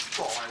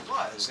 Well, I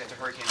was at the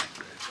hurricane.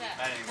 Yeah.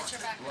 Not anymore. But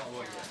you're back up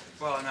here.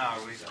 Well, no,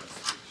 we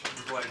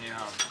bought a new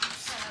home.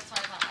 So that's why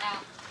I'm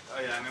out. Oh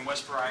yeah, I'm in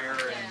West Briar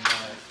and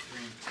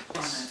Green.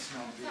 Sorry.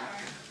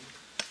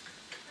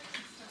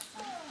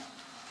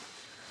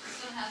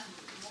 Still has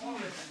more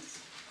ribbons.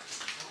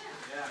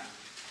 Yeah.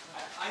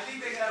 I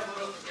think they got a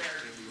little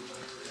prepared,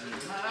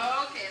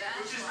 Okay, that's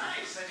which is right.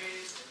 nice. I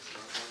mean,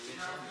 you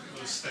know. A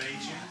little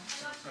staging.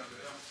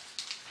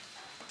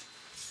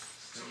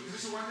 So is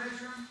this a one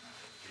bedroom?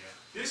 Yeah.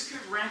 This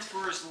could rent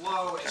for as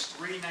low as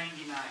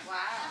 $399. Wow.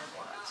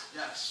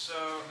 Yes.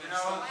 So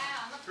Wow.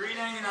 Look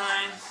 $399.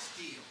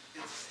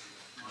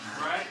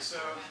 Right. So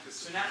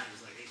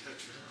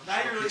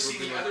now you're really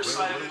seeing the other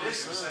side of the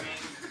business. I mean,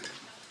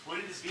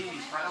 wouldn't this be an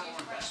incredible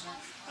investment?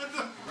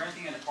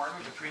 Renting an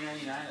apartment for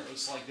 $399 that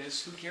looks like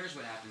this. Who cares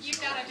what happens? You've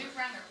got a new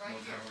renter right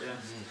here.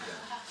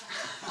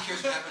 Who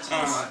cares what happens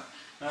inside?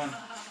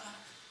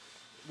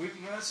 We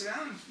want to sit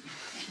down.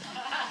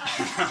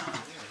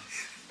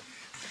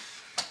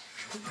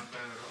 Not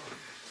bad at all.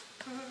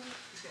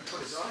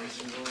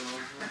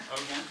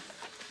 Okay.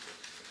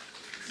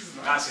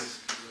 Gracias.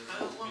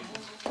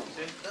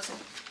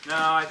 No,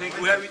 I think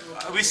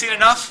have we seen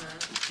enough?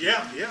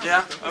 Yeah.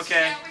 Yeah.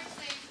 Okay. Yeah, we see.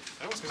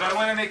 That was Because I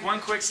want to make one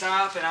quick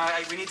stop, and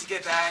we need to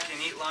get back and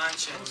eat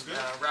lunch and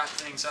wrap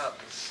things up.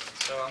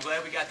 So I'm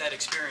glad we got that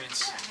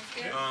experience.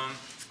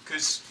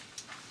 Because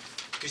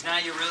now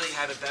you really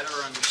have a better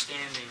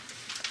understanding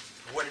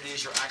of what it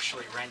is you're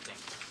actually renting.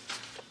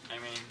 I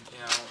mean,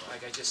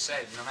 like I just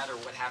said, no matter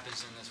what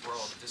happens in this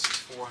world, if this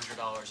is $400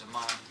 a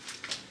month,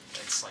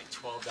 it's like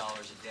 $12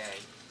 a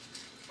day,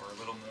 or a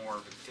little more,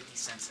 but 50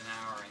 cents an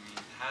hour. I mean,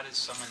 how does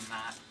someone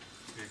not?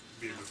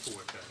 be able to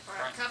afford that. Or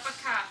a cup of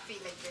coffee,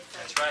 they get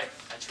that. That's right.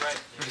 That's right.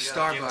 Or There you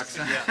go. Starbucks.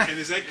 Yeah. And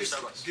is that Here's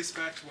Starbucks. gets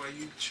back to why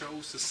you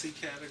chose the C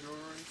category?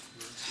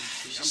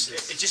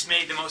 It just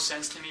made the most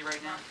sense to me right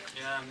now.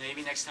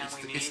 Maybe next time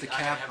we It's meet, the I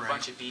cap have a rank.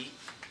 bunch of B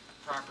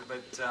proper,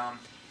 but the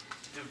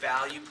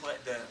value play,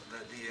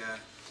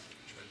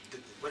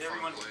 what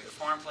everyone, the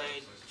farm play,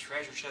 the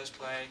treasure chest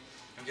play,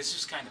 and this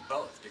is kind of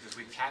both, because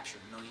we've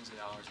captured millions of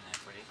dollars in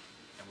equity,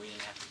 and we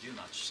didn't have to do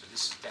much. So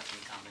this is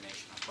definitely a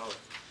combination of both,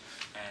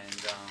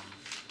 and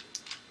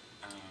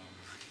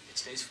it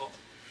stays full.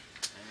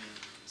 I mean,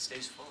 it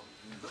stays full.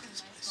 I mean, look at this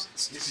place.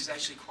 This is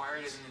actually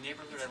quieter than the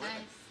neighborhood I live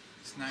in.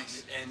 It's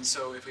nice. And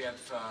so if we have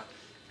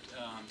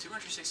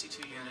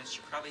 262 units,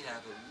 you probably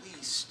have at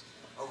least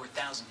over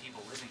 1,000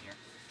 people living here.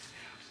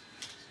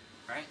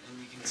 Right? And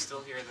you can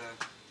still hear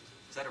the...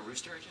 Is that a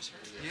rooster I just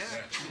heard? Yeah.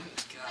 That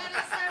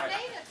is so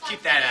neat. It's like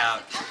Keep that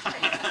out. the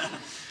country.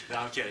 No,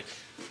 I'm kidding.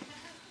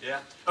 Yeah?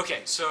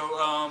 Okay, so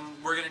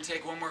we're going to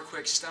take one more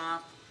quick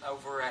stop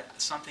over at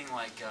something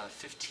like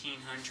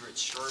 1500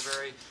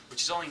 Strawberry,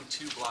 which is only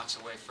 2 blocks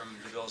away from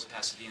the Villas of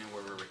Pasadena,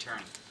 where we're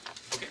returning.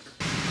 Okay.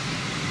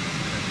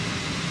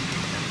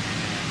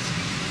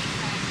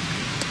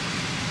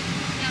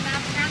 Yeah,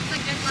 that's a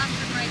good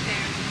lesson right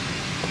there.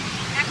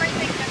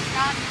 Everything that's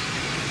done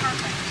is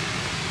perfect.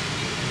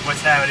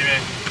 What's that? What do you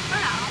mean?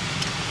 Well,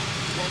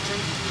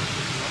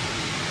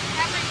 everything.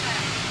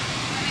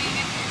 I mean,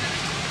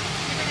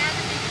 if it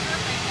hasn't been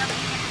perfect,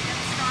 everything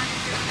gets strong to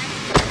do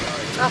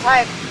anything. I'll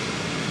type.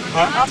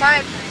 Huh? I'll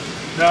type.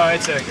 No,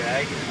 it's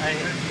okay.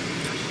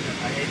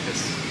 I hate this.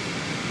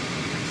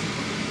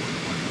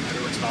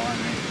 Everyone's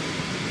following me.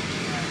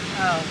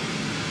 Oh.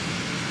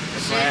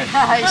 Go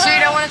ahead. You sure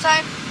you don't want to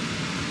type?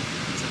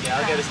 Yeah,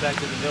 I'll get us back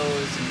to the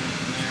villas and then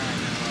from there.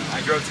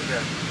 I drove to the...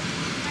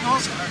 Oh,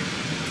 sorry.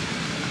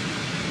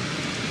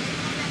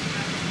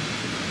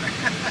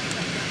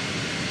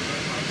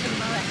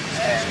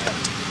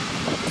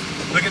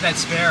 Look at that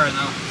spare,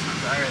 though.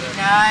 Right there.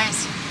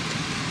 Nice.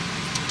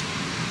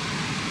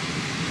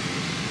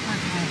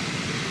 Okay.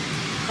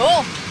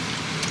 Cool.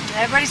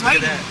 Everybody's Look at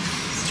waiting. that.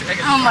 It's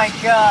dragon. Oh my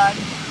god.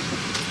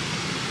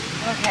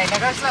 Okay, now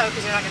go slow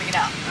because you're not going to get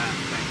out.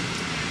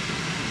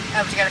 Thank you.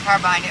 Oh, but you got a car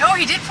behind you. Oh,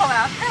 he did pull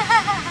out.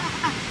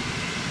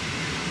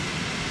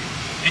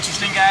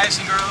 Interesting guys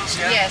and girls,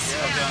 yeah? Yes.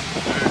 Okay.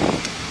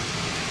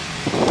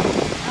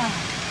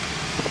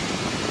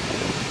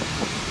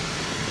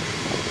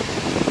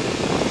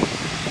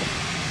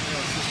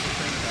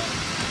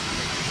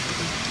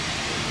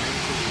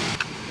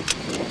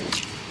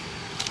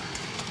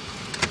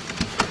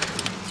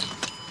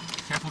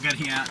 Careful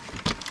getting out.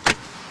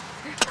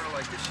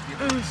 Like this should be a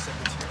little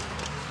cemetery.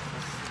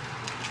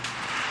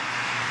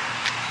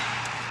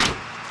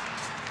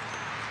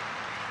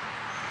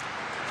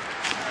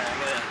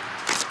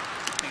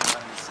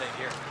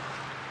 Here.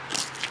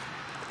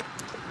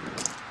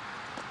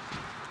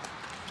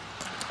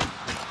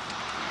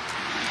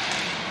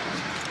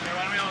 Okay,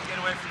 why don't we all get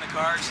away from the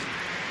cars?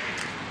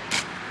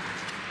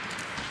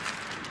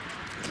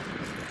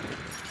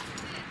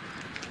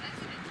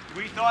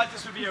 We thought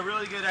this would be a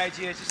really good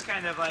idea, just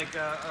kind of like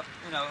a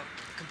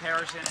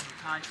comparison and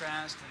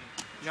contrast.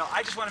 And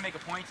I just want to make a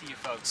point to you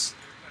folks.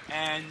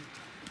 And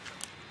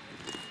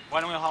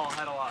why don't we all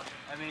huddle up?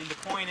 I mean, the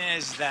point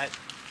is that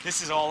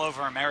this is all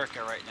over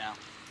America right now.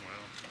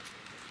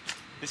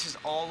 This is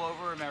all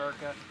over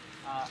America.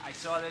 I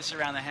saw this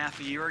around a half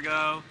a year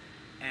ago,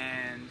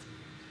 and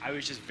I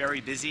was just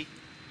very busy,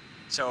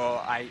 so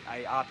I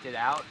opted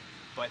out.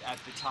 But at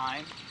the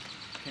time,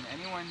 can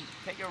anyone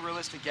take a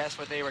realistic guess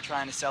what they were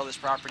trying to sell this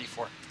property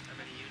for?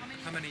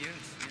 How many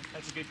units?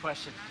 That's a good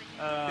question.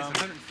 There's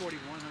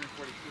 141,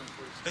 142, and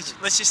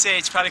 46. Let's just say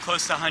it's probably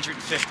close to 150.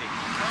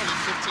 Probably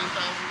 $15,000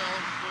 a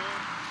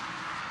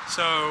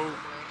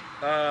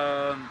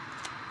door.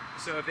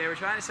 So if they were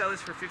trying to sell this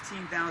for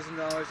 $15,000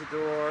 a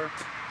door,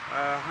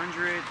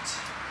 100,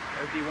 that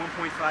would be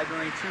 1.5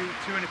 million,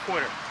 two and a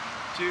quarter.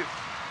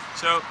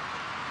 So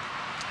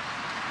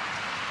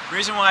the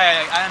reason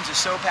why I'm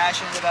just so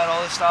passionate about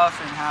all this stuff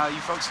and how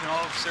you folks can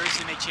all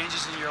seriously make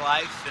changes in your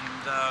life, and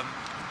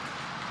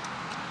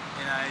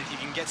if you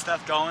can get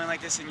stuff going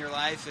like this in your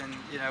life, and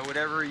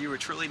whatever you were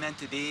truly meant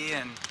to be,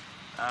 and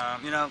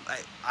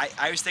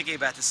I was thinking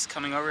about this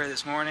coming over here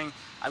this morning.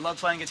 I loved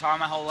playing guitar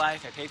my whole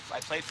life. I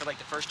played for like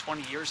the first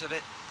 20 years of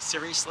it,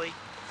 seriously.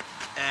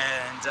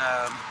 And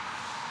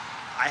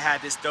I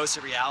had this dose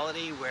of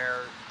reality where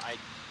I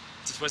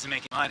just wasn't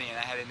making money, and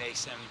I had to make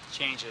some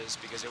changes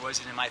because it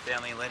wasn't in my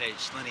family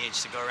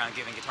lineage to go around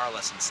giving guitar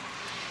lessons.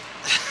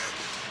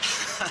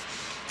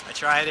 I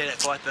tried it. I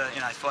fought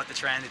the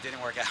trend. It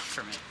didn't work out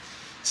for me.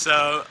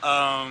 So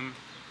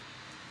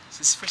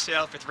this is for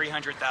sale for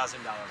 $300,000,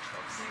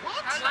 folks.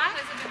 What? How long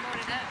has it been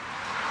boarded up?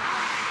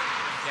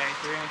 Okay,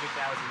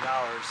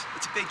 $300,000.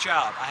 It's a big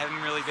job. I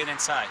haven't really been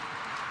inside,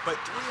 but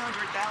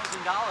 $300,000,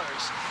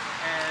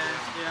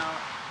 and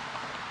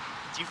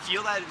do you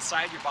feel that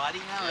inside your body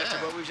now after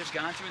what we've just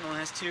gone through in the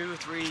last 2 or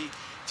 3?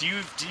 Do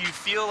you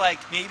feel like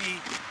maybe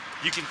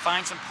you can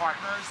find some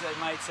partners that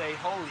might say,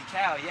 "Holy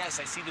cow, yes,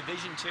 I see the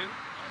vision too"?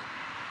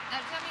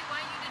 Now tell me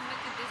why you didn't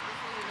look at this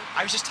before you looked at it.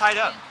 I was just tied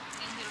up.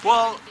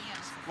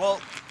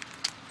 Well,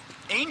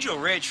 Angel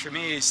Ridge for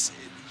me is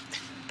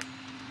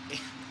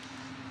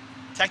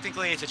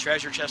technically it's a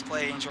treasure chest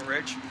play, Angel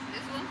Ridge.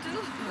 This one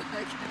too.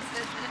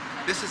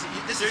 This is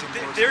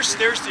There's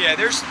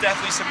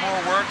definitely some more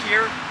work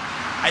here.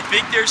 I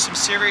think there's some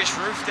serious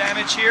roof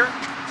damage here.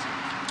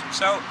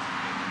 So,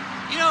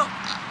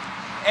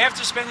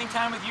 after spending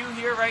time with you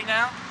here right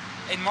now,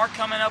 and Mark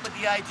coming up with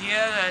the idea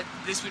that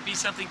this would be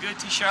something good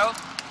to show,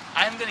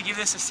 I'm going to give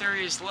this a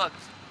serious look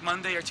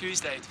Monday or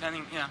Tuesday,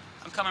 depending.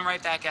 I'm coming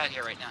right back out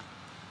here right now.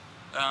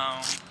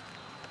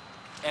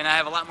 And I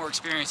have a lot more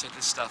experience at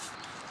this stuff.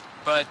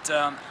 But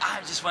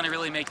I just want to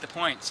really make the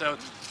point. So,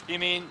 you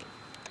mean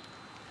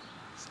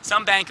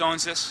some bank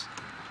owns this,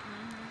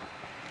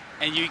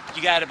 and you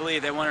got to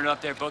believe they want it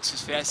up their books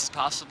as fast as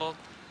possible.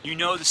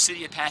 The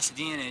city of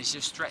Pasadena is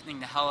just threatening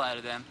the hell out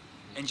of them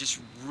and just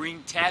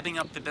tabbing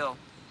up the bill.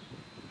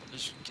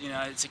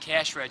 It's a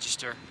cash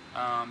register,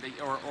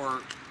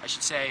 or I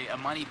should say a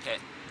money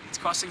pit. It's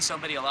costing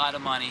somebody a lot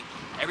of money.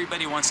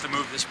 Everybody wants to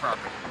move this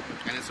property.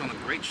 And it's on a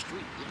great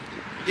street.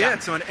 Yeah,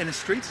 it's on, and the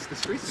streets in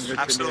good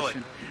Absolutely.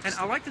 condition. And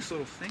I like this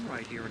little thing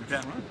right here in the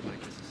front. Like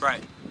this is,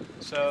 Right.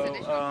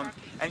 So,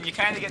 and you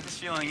kind of get this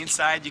feeling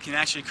inside. You can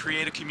actually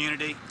create a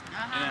community.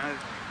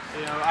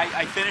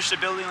 I finished a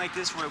building like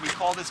this where we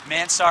call this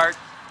mansard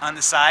on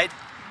the side.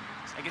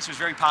 I guess it was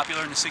very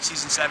popular in the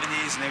 60s and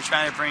 70s, and they were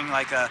trying to bring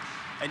like a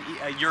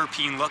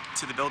European look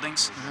to the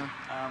buildings.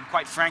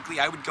 Quite frankly,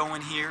 I would go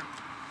in here.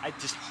 I'd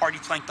just hardy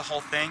plank the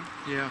whole thing.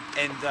 Yeah.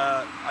 And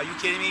are you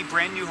kidding me?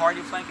 Brand new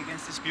hardy plank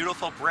against this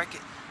beautiful brick.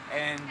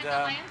 And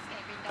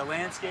the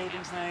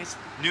landscaping's nice.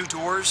 New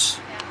doors.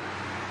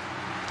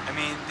 I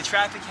mean, the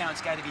traffic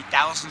count's got to be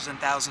thousands and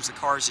thousands of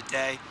cars a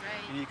day.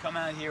 Right. And you come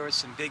out here with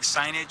some big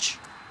signage.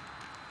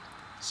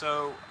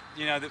 So,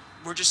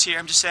 we're just here.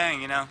 I'm just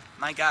saying,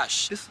 my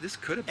gosh. This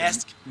could have been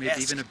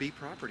maybe even a B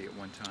property at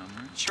one time,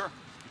 right? Sure.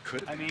 It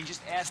could have I been. mean,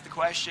 just ask the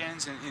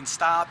questions and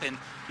stop. And,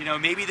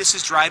 maybe this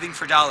is driving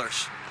for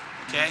dollars.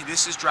 Okay?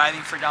 This is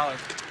driving for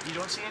dollars. You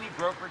don't see any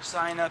brokerage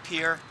sign up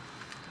here.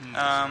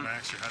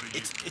 Max, how do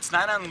you... It's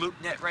not on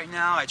LoopNet right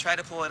now. I tried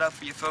to pull it up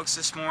for you folks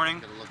this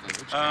morning.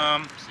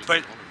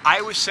 But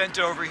I was sent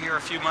over here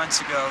a few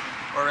months ago,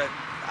 or a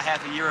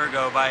half a year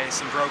ago, by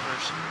some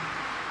brokers.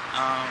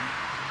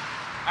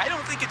 I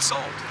don't think it's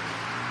sold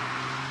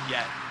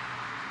yet.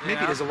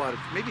 Maybe there's a lot of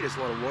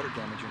water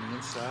damage on the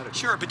inside of it.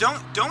 Sure, but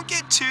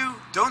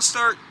don't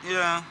start.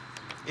 I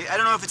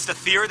don't know if it's the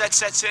fear that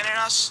sets in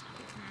us.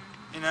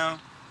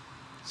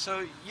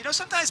 So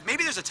sometimes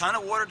maybe there's a ton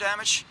of water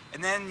damage,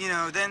 and then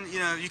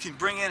you can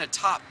bring in a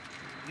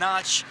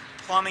top-notch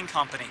plumbing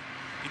company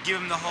and give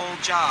them the whole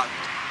job.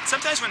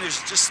 Sometimes when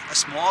there's just a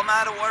small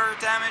amount of water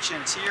damage,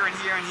 and it's here and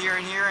here and here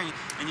and here,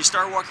 and you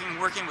start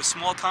working with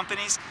small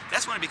companies,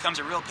 that's when it becomes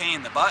a real pain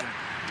in the butt.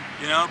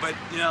 But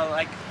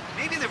like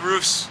maybe the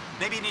roofs,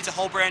 maybe it needs a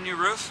whole brand new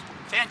roof.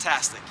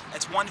 Fantastic.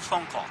 That's one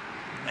phone call.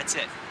 That's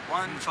it.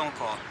 One phone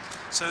call.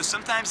 So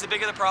sometimes the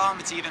bigger the problem,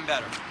 it's even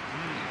better.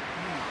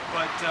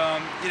 But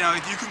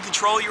if you can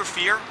control your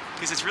fear,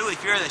 because it's really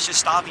fear that's just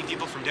stopping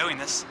people from doing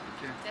this.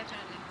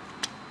 Definitely.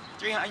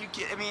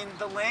 I mean,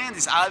 the land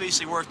is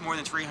obviously worth more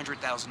than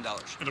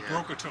 $300,000. And the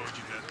broker told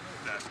you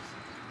that.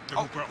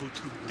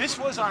 This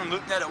was on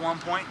LoopNet at one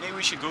point. Maybe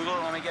we should Google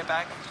it when we get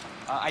back.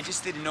 I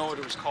just didn't know what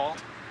it was called.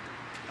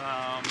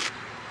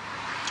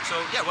 So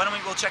yeah, why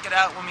don't we'll check it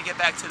out when we get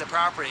back to the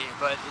property.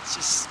 But it's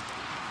just,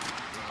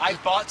 I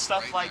bought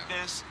stuff like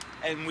this,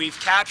 and we've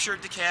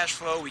captured the cash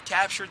flow, we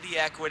captured the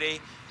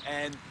equity,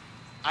 and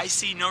I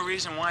see no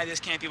reason why this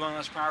can't be one of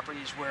those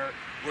properties where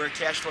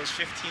cash flow is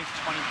 $15,000 to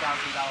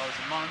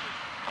 $20,000 a month,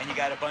 and you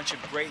got a bunch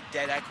of great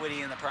debt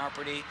equity in the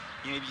property.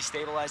 Maybe you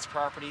stabilize the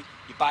property,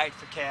 you buy it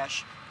for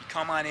cash, you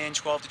come on in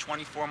 12 to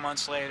 24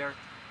 months later.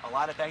 A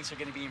lot of banks are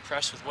going to be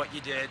impressed with what you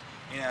did.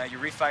 You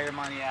refi your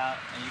money out,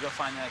 and you go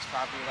find the next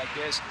property like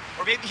this.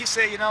 Or maybe you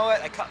say, you know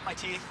what, I cut my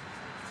teeth,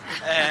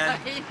 and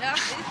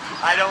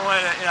I don't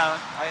want to,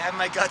 I have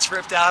my guts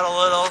ripped out a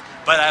little,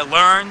 but I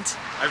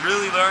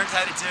really learned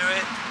how to do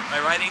it by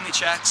writing the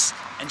checks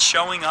and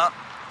showing up.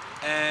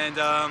 And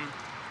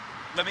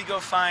let me go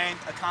find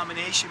a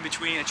combination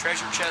between a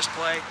treasure chest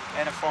play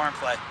and a farm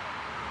play,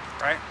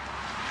 right?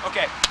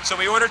 Okay, so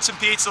we ordered some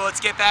pizza. Let's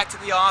get back to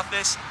the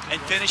office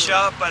and finish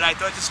up, but I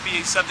thought this would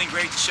be something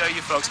great to show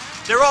you folks.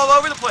 They're all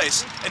over the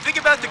place. And think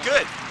about the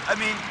good. I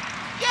mean,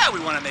 yeah, we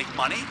want to make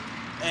money,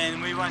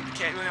 and we want to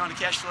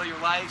cash flow your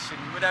life and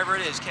whatever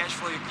it is, cash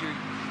flow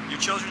your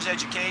children's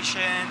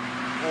education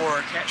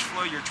or cash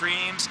flow your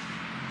dreams.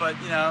 But,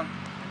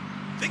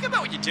 think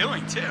about what you're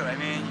doing, too. I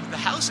mean, the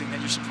housing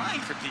that you're supplying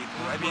for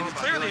people. I mean,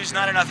 clearly there's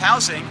not enough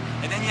housing,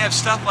 and then you have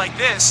stuff like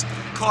this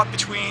caught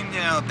between,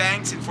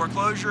 banks and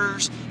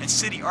foreclosures and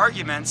city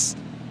arguments,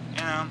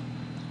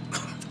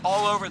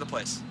 all over the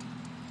place.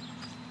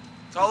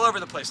 It's all over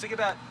the place. Think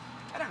about,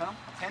 I don't know,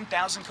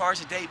 10,000 cars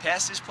a day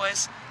pass this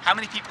place. How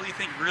many people do you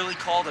think really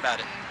called about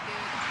it?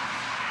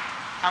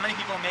 How many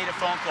people made a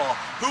phone call?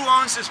 Who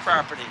owns this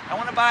property? I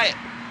want to buy it.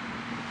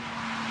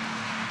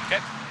 Okay,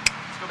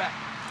 let's go back.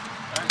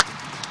 All right.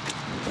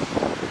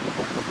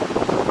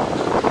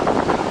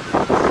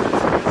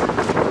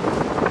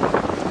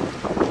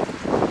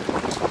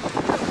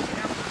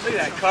 Look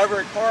at that,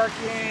 covered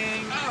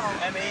parking.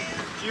 I mean,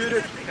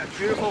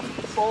 beautiful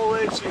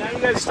foliage. Now you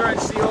guys are starting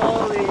to see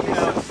all the,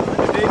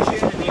 the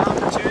vision